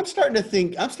Graphics. I'm starting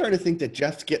to think that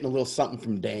Jeff's getting a little something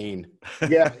from Dane.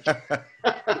 Yeah.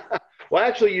 Well, I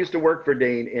actually used to work for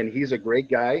Dane, and he's a great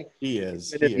guy. He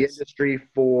is. He's been in the industry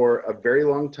for a very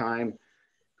long time,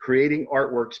 creating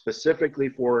artwork specifically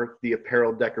for the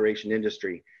apparel decoration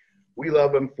industry. We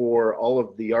love him for all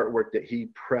of the artwork that he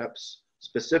preps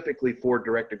specifically for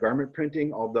direct-to-garment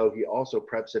printing, although he also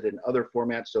preps it in other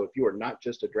formats. So if you are not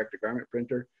just a direct-to-garment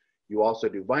printer, you also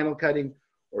do vinyl cutting,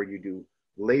 or you do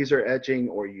laser etching,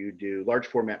 or you do large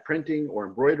format printing or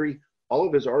embroidery. All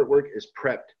of his artwork is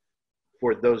prepped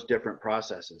for those different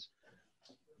processes.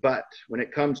 But when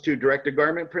it comes to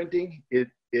direct-to-garment printing, it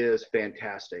is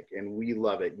fantastic, and we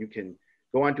love it. You can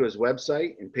go onto his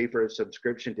website and pay for a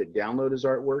subscription to download his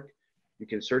artwork. You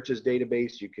can search his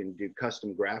database. You can do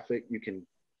custom graphic. You can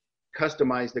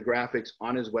customize the graphics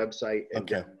on his website and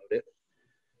download it.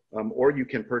 Or you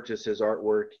can purchase his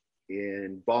artwork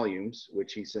in volumes,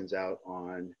 which he sends out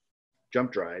on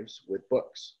jump drives with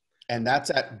books. And that's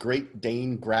at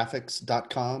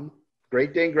greatdanegraphics.com.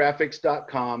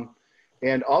 greatdanegraphics.com.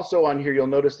 And also on here, you'll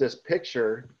notice this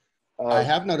picture. I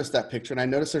have noticed that picture, and I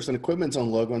noticed there's an Equipment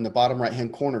Zone logo in the bottom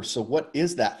right-hand corner. So what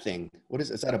is that thing?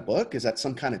 Is that a book? Is that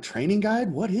some kind of training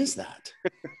guide? What is that?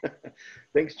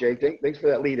 Thanks, Jay. Thanks for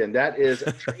that lead in. That is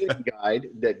a training guide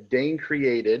that Dane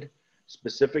created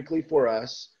specifically for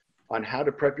us on how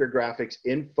to prep your graphics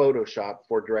in Photoshop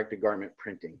for direct-to-garment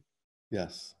printing.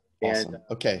 Yes. Awesome. And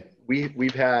okay.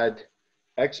 We've had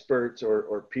experts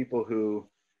or people who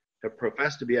have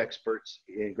professed to be experts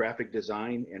in graphic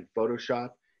design and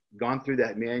Photoshop, gone through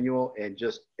that manual and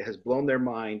just has blown their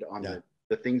mind on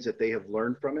the things that they have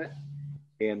learned from it,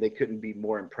 and they couldn't be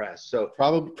more impressed. So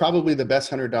probably the best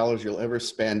 $100 you'll ever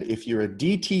spend if you're a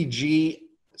DTG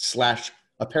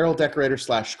 / apparel decorator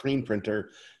 / screen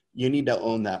printer. You need to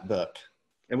own that book.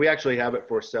 And we actually have it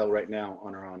for sale right now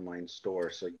on our online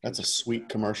store. So that's a sweet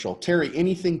commercial. Terry,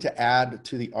 anything to add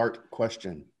to the art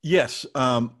question? Yes.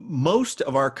 Most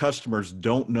of our customers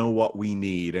don't know what we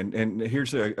need. And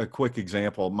here's a quick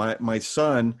example. My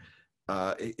son,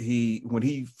 when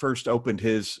he first opened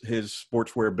his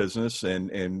sportswear business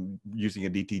and using a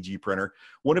DTG printer,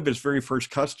 one of his very first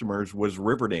customers was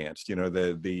Riverdance,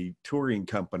 the touring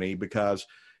company, because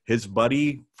his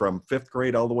buddy from 5th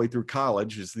grade all the way through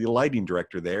college is the lighting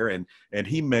director there. And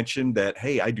he mentioned that,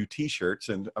 hey, I do t-shirts.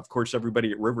 And of course,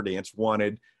 everybody at Riverdance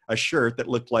wanted a shirt that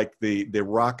looked like the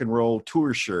rock and roll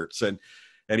tour shirts. And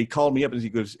he called me up and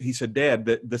he said, Dad,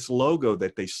 this logo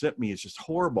that they sent me is just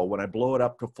horrible. When I blow it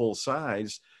up to full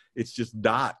size, it's just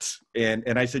dots.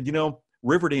 And I said,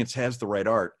 Riverdance has the right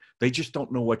art. They just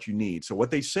don't know what you need. So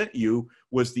what they sent you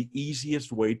was the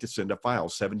easiest way to send a file,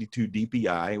 72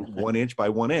 DPI, 1 inch by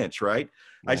 1 inch, right?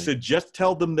 I said, just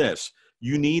tell them this.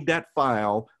 You need that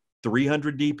file,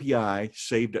 300 DPI,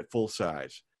 saved at full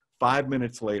size. 5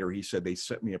 minutes later, he said, they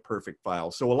sent me a perfect file.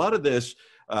 So a lot of this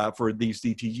for these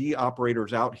DTG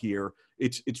operators out here,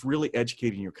 it's really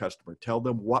educating your customer. Tell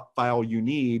them what file you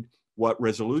need, what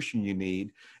resolution you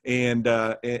need. And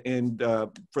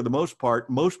for the most part,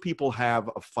 most people have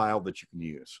a file that you can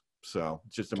use. So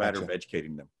it's just a matter of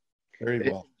educating them. Very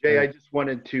well. Jay, I just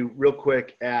wanted to real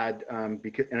quick add,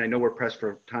 because, and I know we're pressed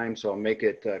for time, so I'll make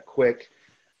it quick.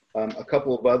 A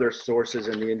couple of other sources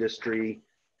in the industry,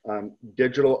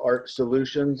 Digital Art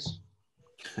Solutions.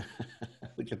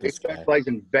 Look at this guy. Specialize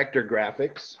in vector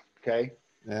graphics, okay?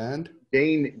 And?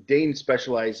 Dane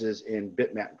specializes in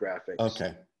bitmap graphics.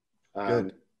 Okay.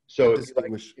 Good. So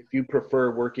if you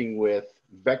prefer working with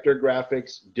vector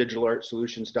graphics,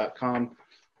 digitalartsolutions.com.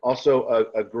 Also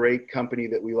a great company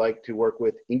that we like to work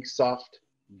with,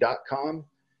 inksoft.com.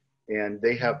 And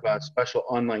they have special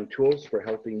online tools for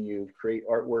helping you create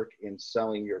artwork and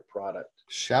selling your product.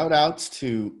 Shout outs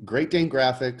to Great Dane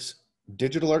Graphics,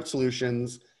 Digital Art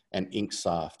Solutions, and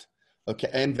Inksoft. Okay,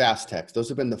 and Vastex. Those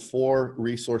have been the 4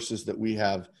 resources that we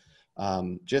have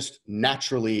just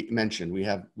naturally mentioned.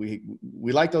 We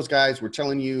like those guys. We're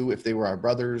telling you, if they were our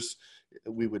brothers,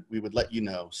 we would let you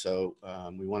know. So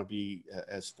we want to be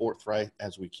as forthright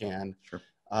as we can. Sure.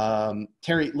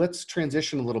 Terry, let's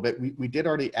transition a little bit. We did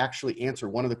already actually answer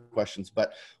one of the questions,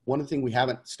 but one of the things we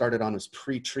haven't started on is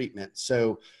pre-treatment.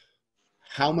 So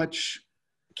how much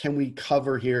can we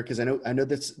cover here? Because I know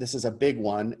this is a big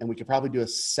one, and we could probably do a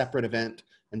separate event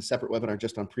and separate webinar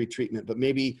just on pre-treatment, but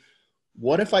maybe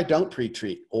what if I don't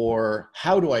pre-treat, or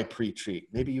how do I pre-treat?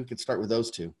 Maybe you could start with those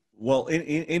two. Well,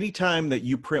 any time that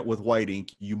you print with white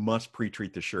ink, you must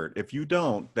pre-treat the shirt. If you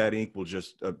don't, that ink will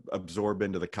just absorb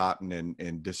into the cotton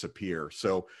and disappear.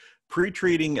 So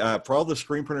pre-treating, for all the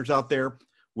screen printers out there,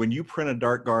 when you print a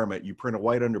dark garment, you print a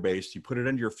white underbase, you put it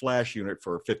into your flash unit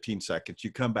for 15 seconds,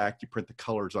 you come back, you print the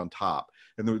colors on top.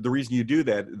 And the reason you do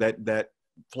that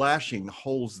flashing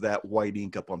holds that white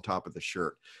ink up on top of the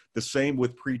shirt. The same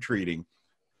with pre-treating.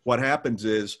 What happens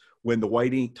is when the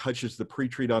white ink touches the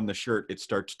pre-treat on the shirt, it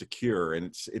starts to cure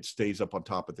and it stays up on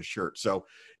top of the shirt. So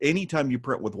anytime you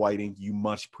print with white ink, you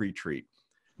must pre-treat.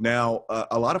 Now,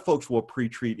 a lot of folks will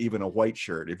pre-treat even a white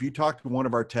shirt. If you talk to one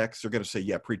of our techs, they're going to say,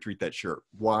 yeah, pre-treat that shirt.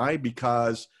 Why?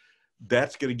 Because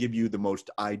that's going to give you the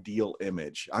most ideal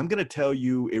image. I'm going to tell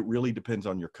you, it really depends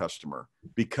on your customer,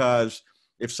 because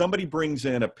if somebody brings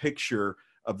in a picture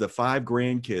of the 5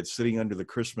 grandkids sitting under the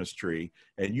Christmas tree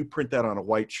and you print that on a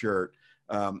white shirt,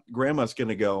 grandma's going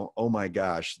to go, oh my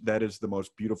gosh, that is the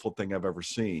most beautiful thing I've ever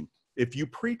seen. If you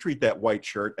pre-treat that white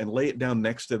shirt and lay it down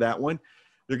next to that one,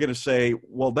 they're going to say,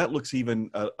 well, that looks even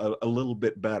a little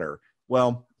bit better.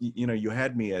 Well, you know, you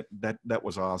had me at that. That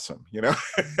was awesome. You know,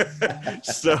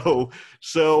 so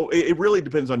it really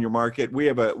depends on your market. We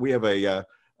have a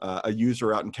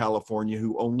user out in California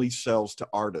who only sells to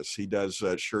artists. He does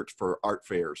shirts for art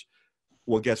fairs.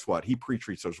 Well, guess what? He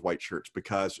pre-treats those white shirts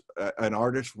because an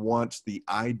artist wants the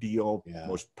ideal,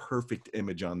 most perfect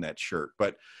image on that shirt.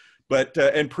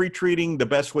 And pre-treating, the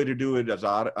best way to do it is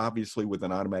obviously with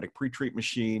an automatic pre-treat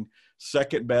machine.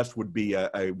 Second best would be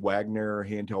a Wagner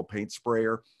handheld paint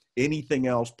sprayer. Anything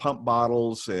else, pump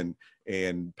bottles and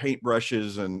paint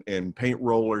brushes and paint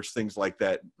rollers, things like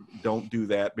that, don't do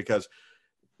that, because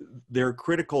there are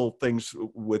critical things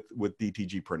with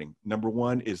DTG printing. Number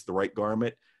one is the right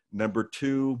garment. Number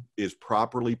two is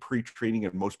properly pre-treating,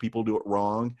 and most people do it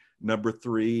wrong. Number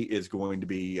three is going to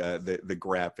be the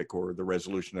graphic or the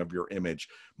resolution of your image.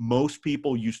 Most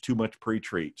people use too much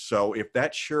pre-treat. So if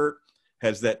that shirt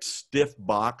has that stiff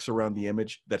box around the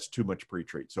image, that's too much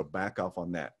pre-treat. So back off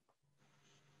on that.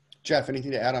 Jeff,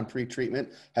 anything to add on pre-treatment?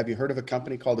 Have you heard of a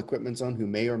company called Equipment Zone who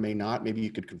may or may not, maybe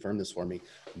you could confirm this for me,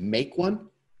 make one?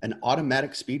 An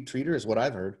automatic speed treater is what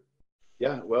I've heard.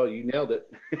 Yeah, well, you nailed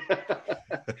it.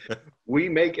 We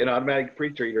make an automatic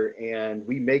pre-treater, and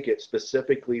we make it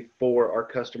specifically for our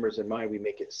customers in mind. We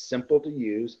make it simple to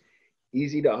use,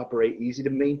 easy to operate, easy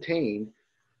to maintain,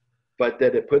 but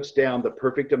that it puts down the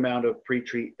perfect amount of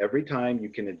pre-treat every time. You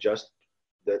can adjust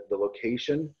the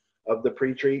location of the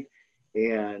pre-treat,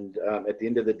 and at the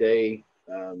end of the day,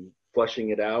 flushing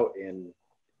it out and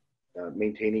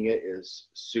maintaining it is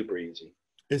super easy.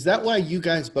 Is that why you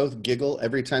guys both giggle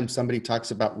every time somebody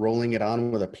talks about rolling it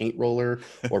on with a paint roller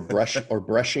or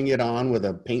brushing it on with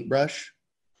a paintbrush?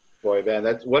 Boy, man,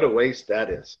 that's what a waste that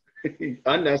is.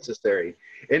 Unnecessary.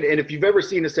 And if you've ever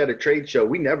seen us at a trade show,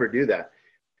 we never do that.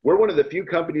 We're one of the few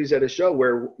companies at a show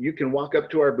where you can walk up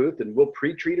to our booth and we'll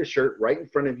pre-treat a shirt right in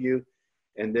front of you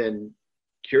and then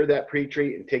cure that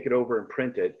pre-treat and take it over and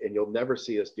print it. And you'll never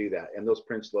see us do that. And those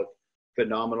prints look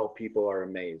phenomenal. People are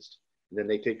amazed. And then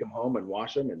they take them home and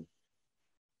wash them, and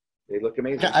they look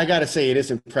amazing. I got to say, it is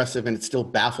impressive, and it still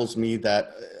baffles me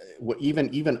that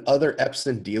even other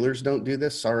Epson dealers don't do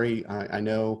this. Sorry, I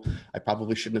know I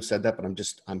probably shouldn't have said that, but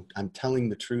I'm telling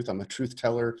the truth. I'm a truth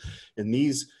teller. In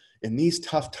these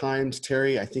tough times,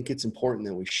 Terry, I think it's important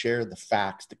that we share the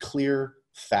facts, the clear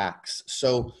facts.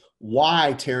 So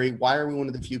why, Terry? Why are we one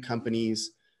of the few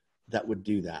companies that would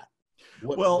do that?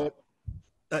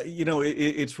 You know,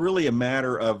 it's really a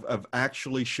matter of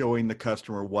actually showing the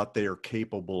customer what they are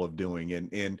capable of doing.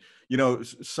 And you know,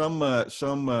 some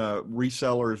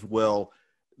resellers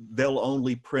they'll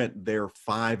only print their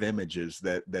 5 images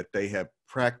that they have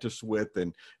practiced with.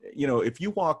 And, you know, if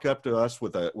you walk up to us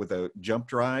with a jump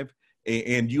drive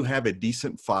and you have a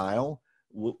decent file,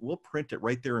 we'll print it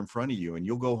right there in front of you, and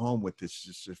you'll go home with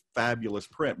this fabulous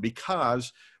print,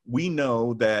 because we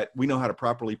know how to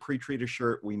properly pre-treat a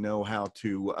shirt. We know how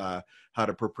to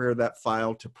prepare that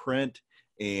file to print,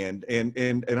 and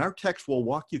our text will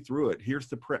walk you through it. Here's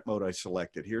the print mode I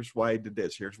selected. Here's why I did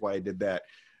this. Here's why I did that.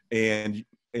 And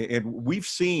we've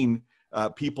seen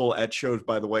people at shows,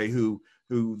 by the way, who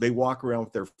they walk around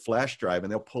with their flash drive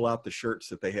and they'll pull out the shirts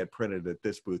that they had printed at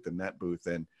this booth and that booth,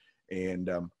 and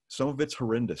some of it's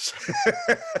horrendous.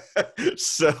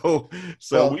 So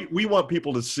we want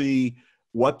people to see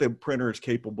what the printer is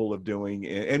capable of doing.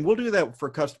 And we'll do that for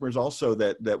customers also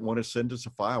that want to send us a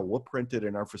file. We'll print it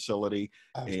in our facility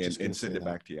and send it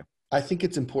back to you. I think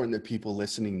it's important that people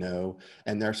listening know,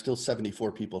 and there are still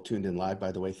 74 people tuned in live,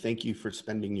 by the way. Thank you for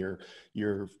spending your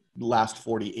last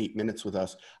 48 minutes with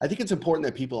us. I think it's important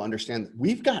that people understand that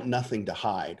we've got nothing to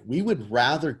hide. We would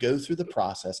rather go through the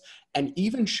process and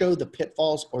even show the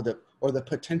pitfalls or the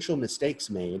potential mistakes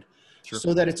made, sure,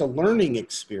 so that it's a learning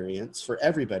experience for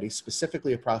everybody,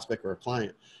 specifically a prospect or a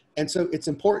client. And so it's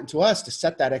important to us to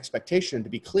set that expectation, to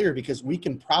be clear, because we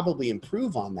can probably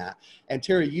improve on that. And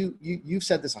Terry, you've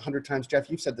said this 100 times. Jeff,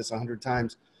 you've said this 100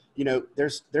 times. You know,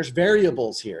 there's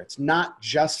variables here. It's not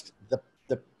just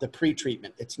the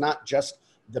pre-treatment. It's not just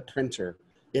the printer.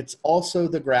 It's also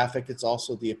the graphic. It's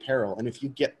also the apparel. And if you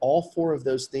get all 4 of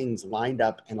those things lined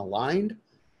up and aligned,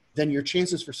 then your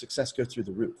chances for success go through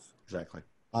the roof. Exactly.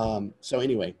 So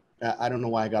anyway, I don't know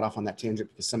why I got off on that tangent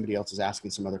because somebody else is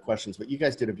asking some other questions, but you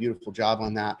guys did a beautiful job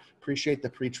on that. Appreciate the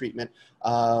pre-treatment.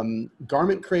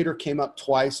 Garment Creator came up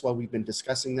twice while we've been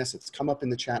discussing this. It's come up in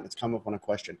the chat and it's come up on a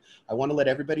question. I want to let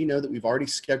everybody know that we've already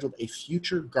scheduled a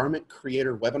future Garment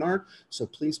Creator webinar. So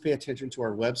please pay attention to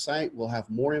our website. We'll have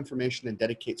more information and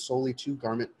dedicate solely to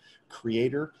Garment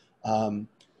Creator.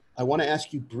 I want to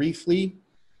ask you briefly,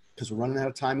 because we're running out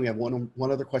of time. We have one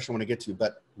other question I want to get to,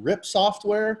 but RIP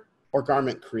software or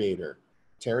Garment Creator?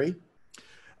 Terry?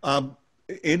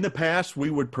 In the past, we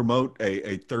would promote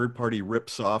a third-party RIP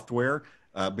software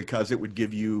because it would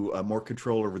give you more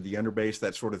control over the underbase,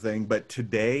 that sort of thing. But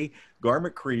today,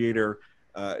 Garment Creator,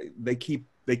 they keep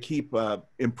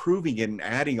improving and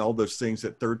adding all those things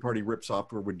that third-party RIP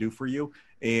software would do for you.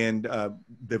 And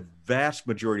the vast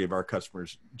majority of our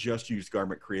customers just use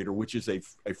Garment Creator, which is a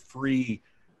free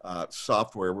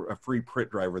software, a free print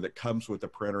driver that comes with the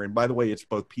printer. And by the way, it's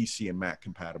both PC and Mac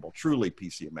compatible, truly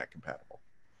PC and Mac compatible.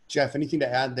 Jeff, anything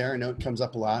to add there? I know it comes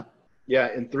up a lot.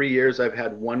 Yeah, in 3 years, I've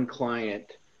had one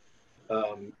client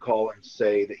call and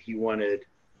say that he wanted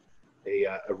a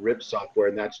RIP software,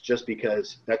 and that's just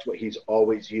because that's what he's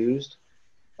always used.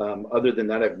 Other than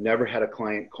that, I've never had a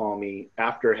client call me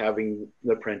after having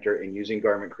the printer and using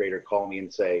Garment Creator, call me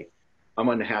and say, I'm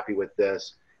unhappy with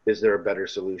this. Is there a better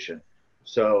solution?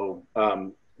 So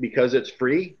because it's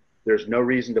free, there's no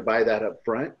reason to buy that up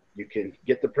front. You can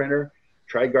get the printer,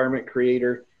 try Garment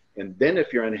Creator, and then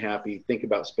if you're unhappy, think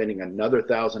about spending another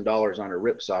 $1,000 on a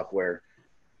RIP software.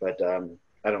 But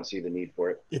I don't see the need for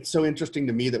it. It's so interesting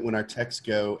to me that when our techs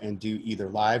go and do either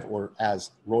live or, as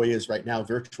Roy is right now,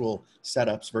 virtual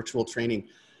setups, virtual training,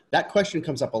 that question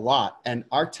comes up a lot. And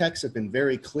our techs have been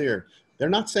very clear. They're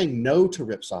not saying no to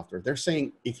RIP software. They're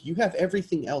saying if you have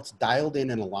everything else dialed in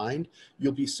and aligned,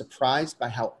 you'll be surprised by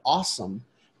how awesome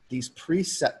these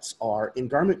presets are in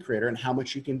Garment Creator and how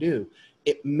much you can do.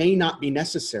 It may not be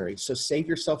necessary. So save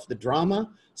yourself the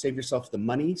drama, save yourself the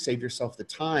money, save yourself the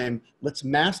time. Let's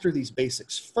master these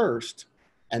basics first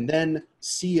and then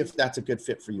see if that's a good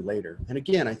fit for you later. And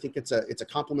again, I think it's a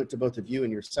compliment to both of you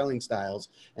and your selling styles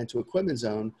and to Equipment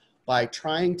Zone by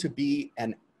trying to be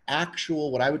an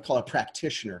actual, what I would call a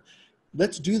practitioner.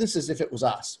 Let's do this as if it was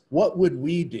us. What would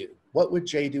we do? What would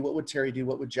Jay do? What would Terry do?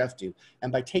 What would Jeff do?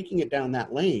 And by taking it down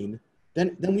that lane,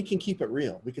 then we can keep it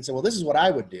real. We can say, well, this is what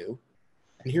I would do,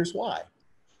 and here's why.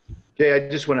 Jay, I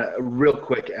just want to real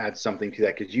quick add something to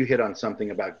that because you hit on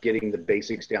something about getting the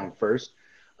basics down first.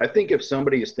 I think if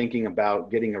somebody is thinking about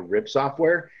getting a RIP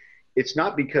software, it's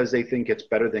not because they think it's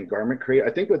better than Garment Creator.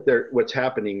 I think what's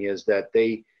happening is that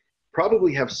they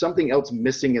probably have something else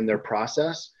missing in their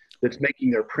process that's making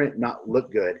their print not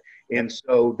look good. And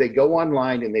so they go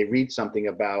online and they read something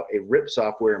about a RIP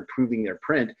software improving their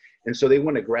print. And so they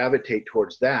want to gravitate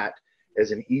towards that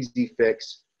as an easy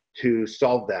fix to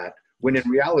solve that. When in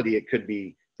reality, it could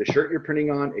be the shirt you're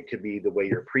printing on, it could be the way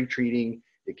you're pre-treating,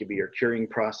 it could be your curing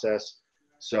process.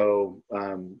 So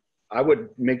I would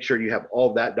make sure you have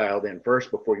all that dialed in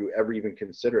first before you ever even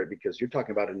consider it, because you're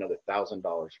talking about another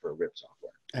 $1,000 for a RIP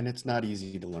software. And it's not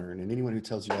easy to learn. And anyone who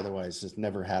tells you otherwise has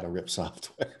never had a RIP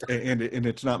software. And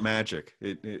it's not magic.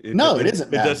 It isn't. Magic.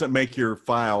 It doesn't make your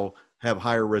file have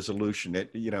higher resolution.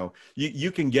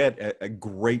 You can get a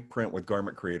great print with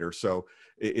Garment Creator. So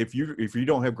if you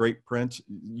don't have great prints,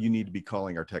 you need to be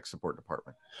calling our tech support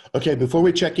department. Okay, before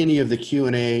we check any of the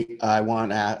Q&A, I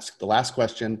want to ask the last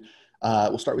question.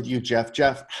 We'll start with you, Jeff.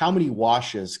 Jeff, how many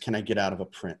washes can I get out of a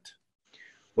print?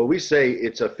 Well, we say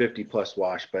it's a 50+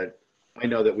 wash, but I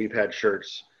know that we've had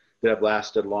shirts that have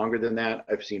lasted longer than that.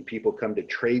 I've seen people come to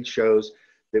trade shows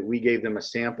that we gave them a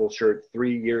sample shirt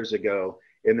 3 years ago,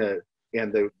 and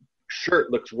the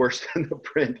shirt looks worse than the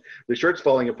print. The shirt's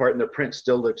falling apart and the print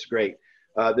still looks great.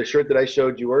 The shirt that I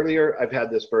showed you earlier, I've had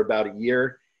this for about a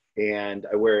year, and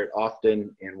I wear it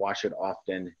often and wash it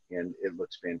often, and it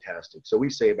looks fantastic. So we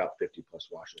say about 50+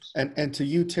 washes. And to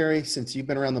you, Terry, since you've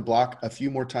been around the block a few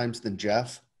more times than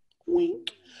Jeff,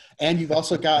 wink, and you've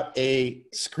also got a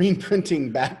screen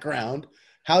printing background,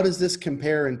 how does this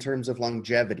compare in terms of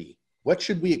longevity? What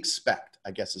should we expect,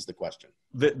 I guess, is the question.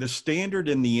 The standard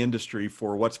in the industry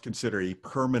for what's considered a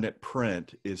permanent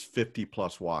print is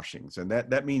 50+ washings. And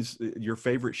that means your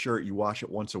favorite shirt, you wash it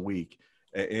once a week,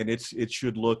 and it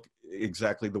should look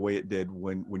exactly the way it did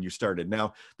when you started.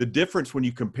 Now, the difference when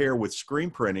you compare with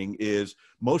screen printing is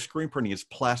most screen printing is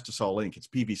plastisol ink. It's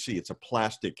PVC. It's a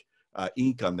plastic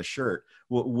ink on the shirt.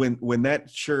 Well, when that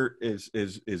shirt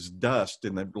is dust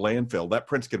in the landfill, that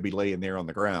print's going to be laying there on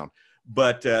the ground.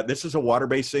 But this is a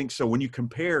water-based ink, so when you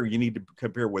compare, you need to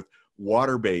compare with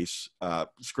water-based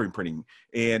screen printing.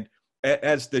 And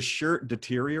As the shirt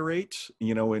deteriorates,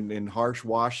 you know, in harsh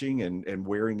washing and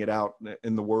wearing it out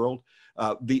in the world,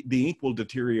 the ink will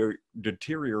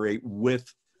deteriorate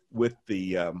with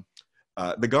the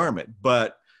garment.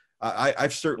 But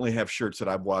I've certainly have shirts that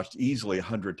I've washed easily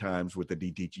 100 times with the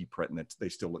DTG print, and they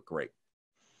still look great.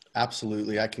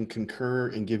 Absolutely. I can concur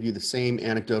and give you the same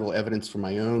anecdotal evidence from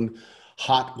my own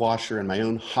hot washer and my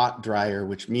own hot dryer,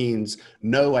 which means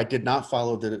no, I did not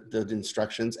follow the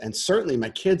instructions. And certainly my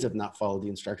kids have not followed the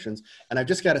instructions. And I've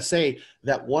just got to say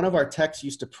that one of our techs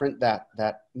used to print that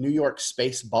New York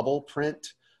space bubble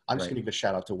print. I'm just going to give a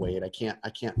shout out to Wade. I can't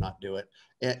not do it.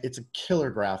 It's a killer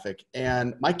graphic.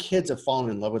 And my kids have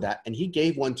fallen in love with that. And he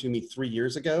gave one to me 3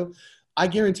 years ago. I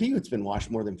guarantee you it's been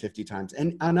washed more than 50 times.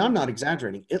 And I'm not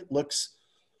exaggerating. It looks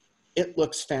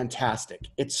fantastic.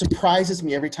 It surprises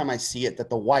me every time I see it that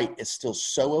the white is still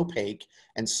so opaque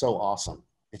and so awesome.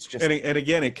 It's just, and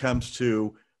again, it comes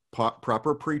to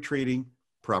proper pre-treating,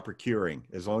 proper curing.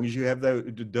 As long as you have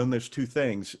done those two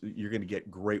things, you're going to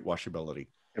get great washability.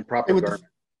 And proper garment.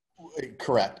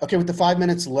 Correct. Okay, with the 5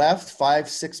 minutes left,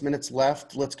 6 minutes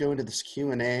left, let's go into this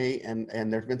Q&A. And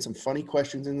there have been some funny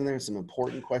questions in there, some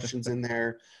important questions in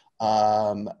there.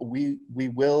 We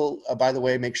will, by the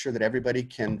way, make sure that everybody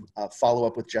can follow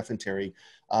up with Jeff and Terry.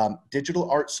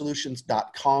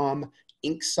 Digitalartsolutions.com,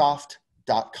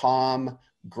 inksoft.com,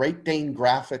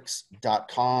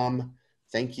 greatdanegraphics.com.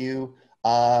 Thank you.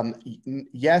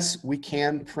 Yes, we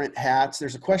can print hats.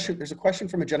 There's a question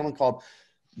from a gentleman called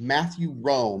Matthew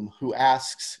Rome, who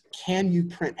asks, can you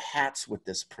print hats with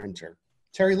this printer?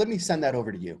 Terry, let me send that over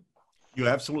to you. You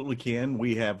absolutely can.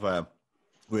 We have a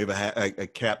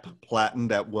cap platen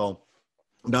that will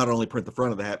not only print the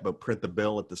front of the hat, but print the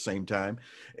bill at the same time.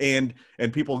 And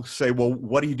people say, well,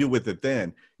 what do you do with it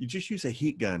then? You just use a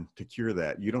heat gun to cure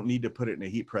that. You don't need to put it in a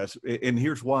heat press. And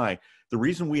here's why. The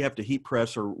reason we have to heat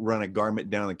press or run a garment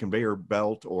down a conveyor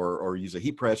belt or use a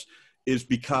heat press is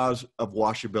because of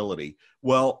washability.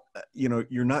 Well, you know,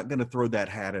 you're not going to throw that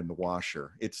hat in the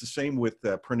washer. It's the same with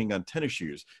printing on tennis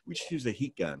shoes. We just use a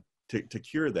heat gun to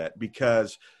cure that,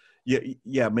 because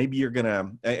yeah, maybe you're going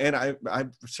to, and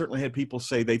I've certainly had people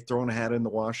say they've thrown a hat in the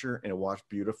washer and it washed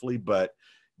beautifully, but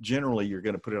generally you're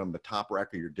going to put it on the top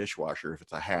rack of your dishwasher if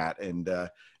it's a hat. And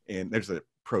there's a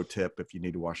pro tip if you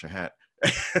need to wash a hat.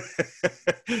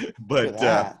 but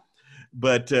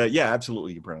yeah,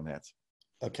 absolutely, you print on hats.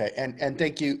 Okay, and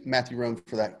thank you, Matthew Rome,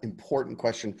 for that important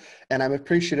question. And I'm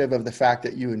appreciative of the fact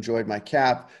that you enjoyed my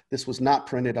cap. This was not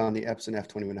printed on the Epson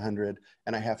F2100,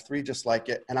 and I have 3 just like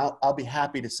it. And I'll be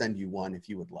happy to send you one if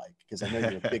you would like, because I know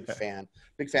you're a big fan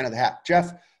of the hat.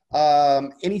 Jeff,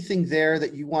 anything there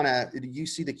that you want to? Do you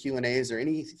see the Q&A? Is there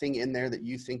anything in there that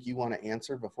you think you want to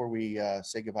answer before we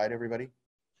say goodbye to everybody?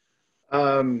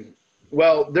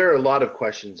 Well, there are a lot of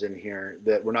questions in here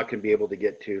that we're not going to be able to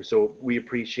get to, so we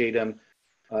appreciate them.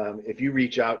 If you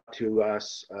reach out to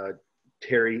us,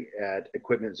 Terry at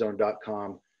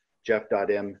equipmentzone.com,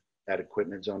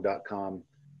 jeff.m@equipmentzone.com,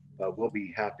 we'll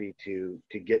be happy to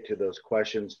get to those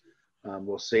questions.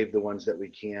 We'll save the ones that we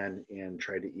can and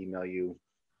try to email you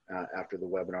after the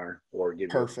webinar or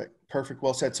give you. Perfect.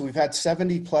 Well said. So we've had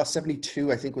 70 plus,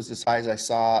 72, I think was the size I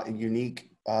saw, unique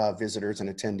visitors and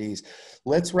attendees.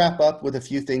 Let's wrap up with a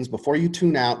few things before you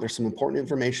tune out. There's some important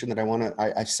information that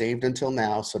I saved until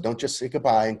now. So don't just say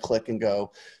goodbye and click and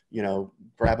go, you know,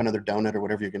 grab another donut or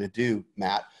whatever you're going to do,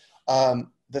 Matt.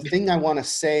 The thing I want to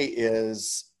say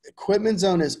is Equipment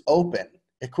Zone is open.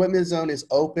 Equipment Zone is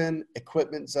open.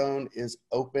 Equipment Zone is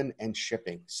open and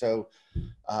shipping. So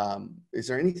is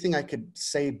there anything I could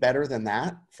say better than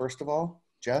that? First of all,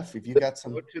 Jeff, if you got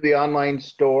some. Go to the online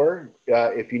store.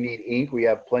 If you need ink, we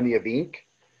have plenty of ink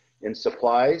and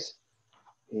supplies.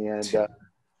 And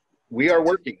we are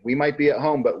working. We might be at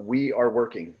home, but we are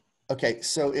working. Okay,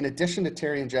 so in addition to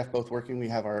Terry and Jeff both working, we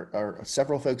have our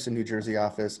several folks in New Jersey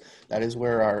office. That is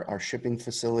where our shipping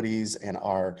facilities and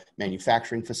our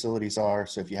manufacturing facilities are.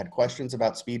 So if you had questions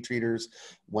about speed treaters,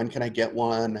 when can I get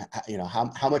one? You know,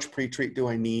 how much pre-treat do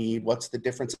I need? What's the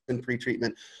difference in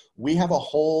pre-treatment? We have a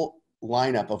whole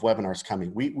lineup of webinars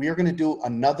coming. We are going to do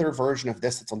another version of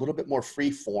this. It's a little bit more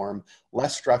free form,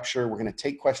 less structure. We're going to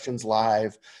take questions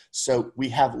live. So we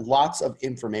have lots of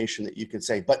information that you can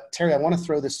say. But Terry, I want to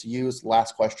throw this to you as the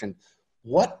last question.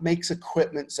 What makes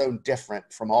Equipment Zone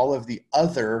different from all of the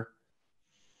other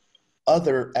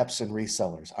Epson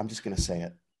resellers? I'm just going to say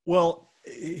it. Well,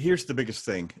 Here's the biggest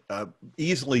thing.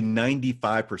 Easily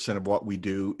 95% of what we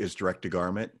do is direct to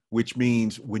garment, which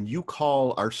means when you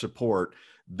call our support,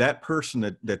 that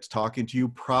person that's talking to you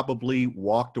probably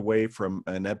walked away from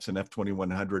an Epson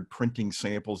F2100 printing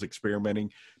samples,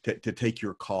 experimenting to take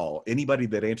your call. Anybody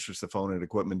that answers the phone at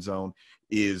Equipment Zone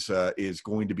is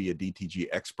going to be a DTG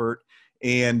expert.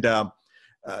 And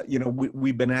you know,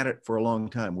 we've been at it for a long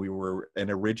time. We were an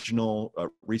original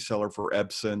reseller for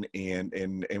Epson,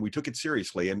 and we took it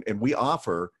seriously. And we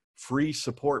offer free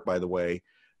support, by the way,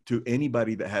 to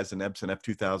anybody that has an Epson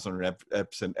F2000 or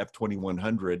Epson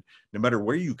F2100, no matter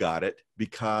where you got it,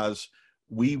 because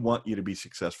we want you to be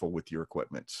successful with your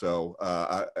equipment. So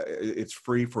it's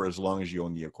free for as long as you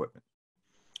own the equipment.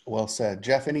 Well said.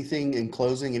 Jeff, anything in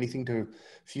closing, anything to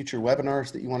future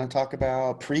webinars that you want to talk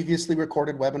about, previously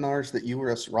recorded webinars that you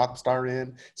were a rock star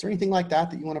in? Is there anything like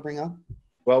that you want to bring up?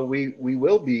 Well, we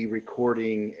will be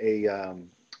recording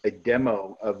a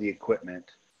demo of the equipment,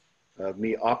 of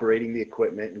me operating the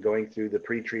equipment and going through the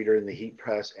pre-treater and the heat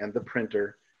press and the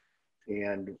printer.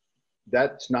 And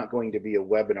that's not going to be a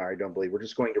webinar, I don't believe. We're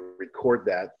just going to record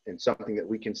that in something that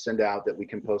we can send out, that we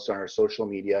can post on our social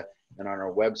media and on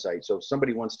our website. So if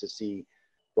somebody wants to see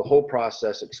the whole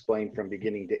process explained from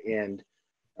beginning to end,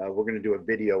 we're going to do a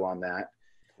video on that.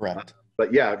 Correct.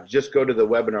 But yeah, just go to the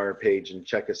webinar page and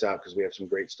check us out, because we have some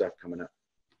great stuff coming up.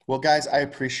 Well, guys, I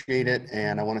appreciate it.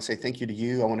 And I want to say thank you to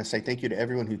you. I want to say thank you to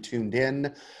everyone who tuned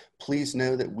in. Please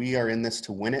know that we are in this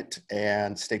to win it,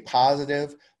 and stay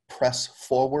positive, press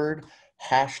forward,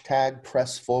 hashtag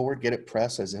press forward, get it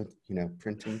press as in, you know,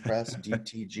 printing press,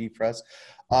 DTG press.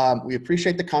 We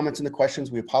appreciate the comments and the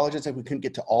questions. We apologize if we couldn't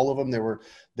get to all of them.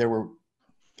 There were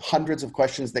hundreds of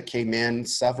questions that came in.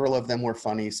 Several of them were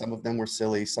funny. Some of them were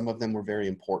silly. Some of them were very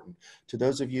important. To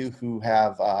those of you who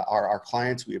have are our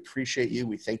clients, we appreciate you.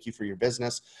 We thank you for your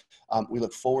business. We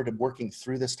look forward to working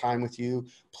through this time with you.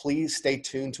 Please stay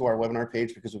tuned to our webinar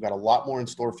page, because we've got a lot more in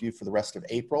store for you for the rest of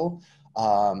April.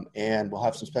 And we'll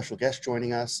have some special guests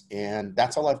joining us. And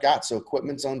that's all I've got. So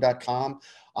equipmentzone.com.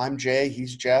 I'm Jay.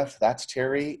 He's Jeff. That's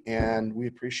Terry. And we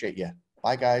appreciate you.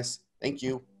 Bye, guys. Thank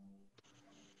you.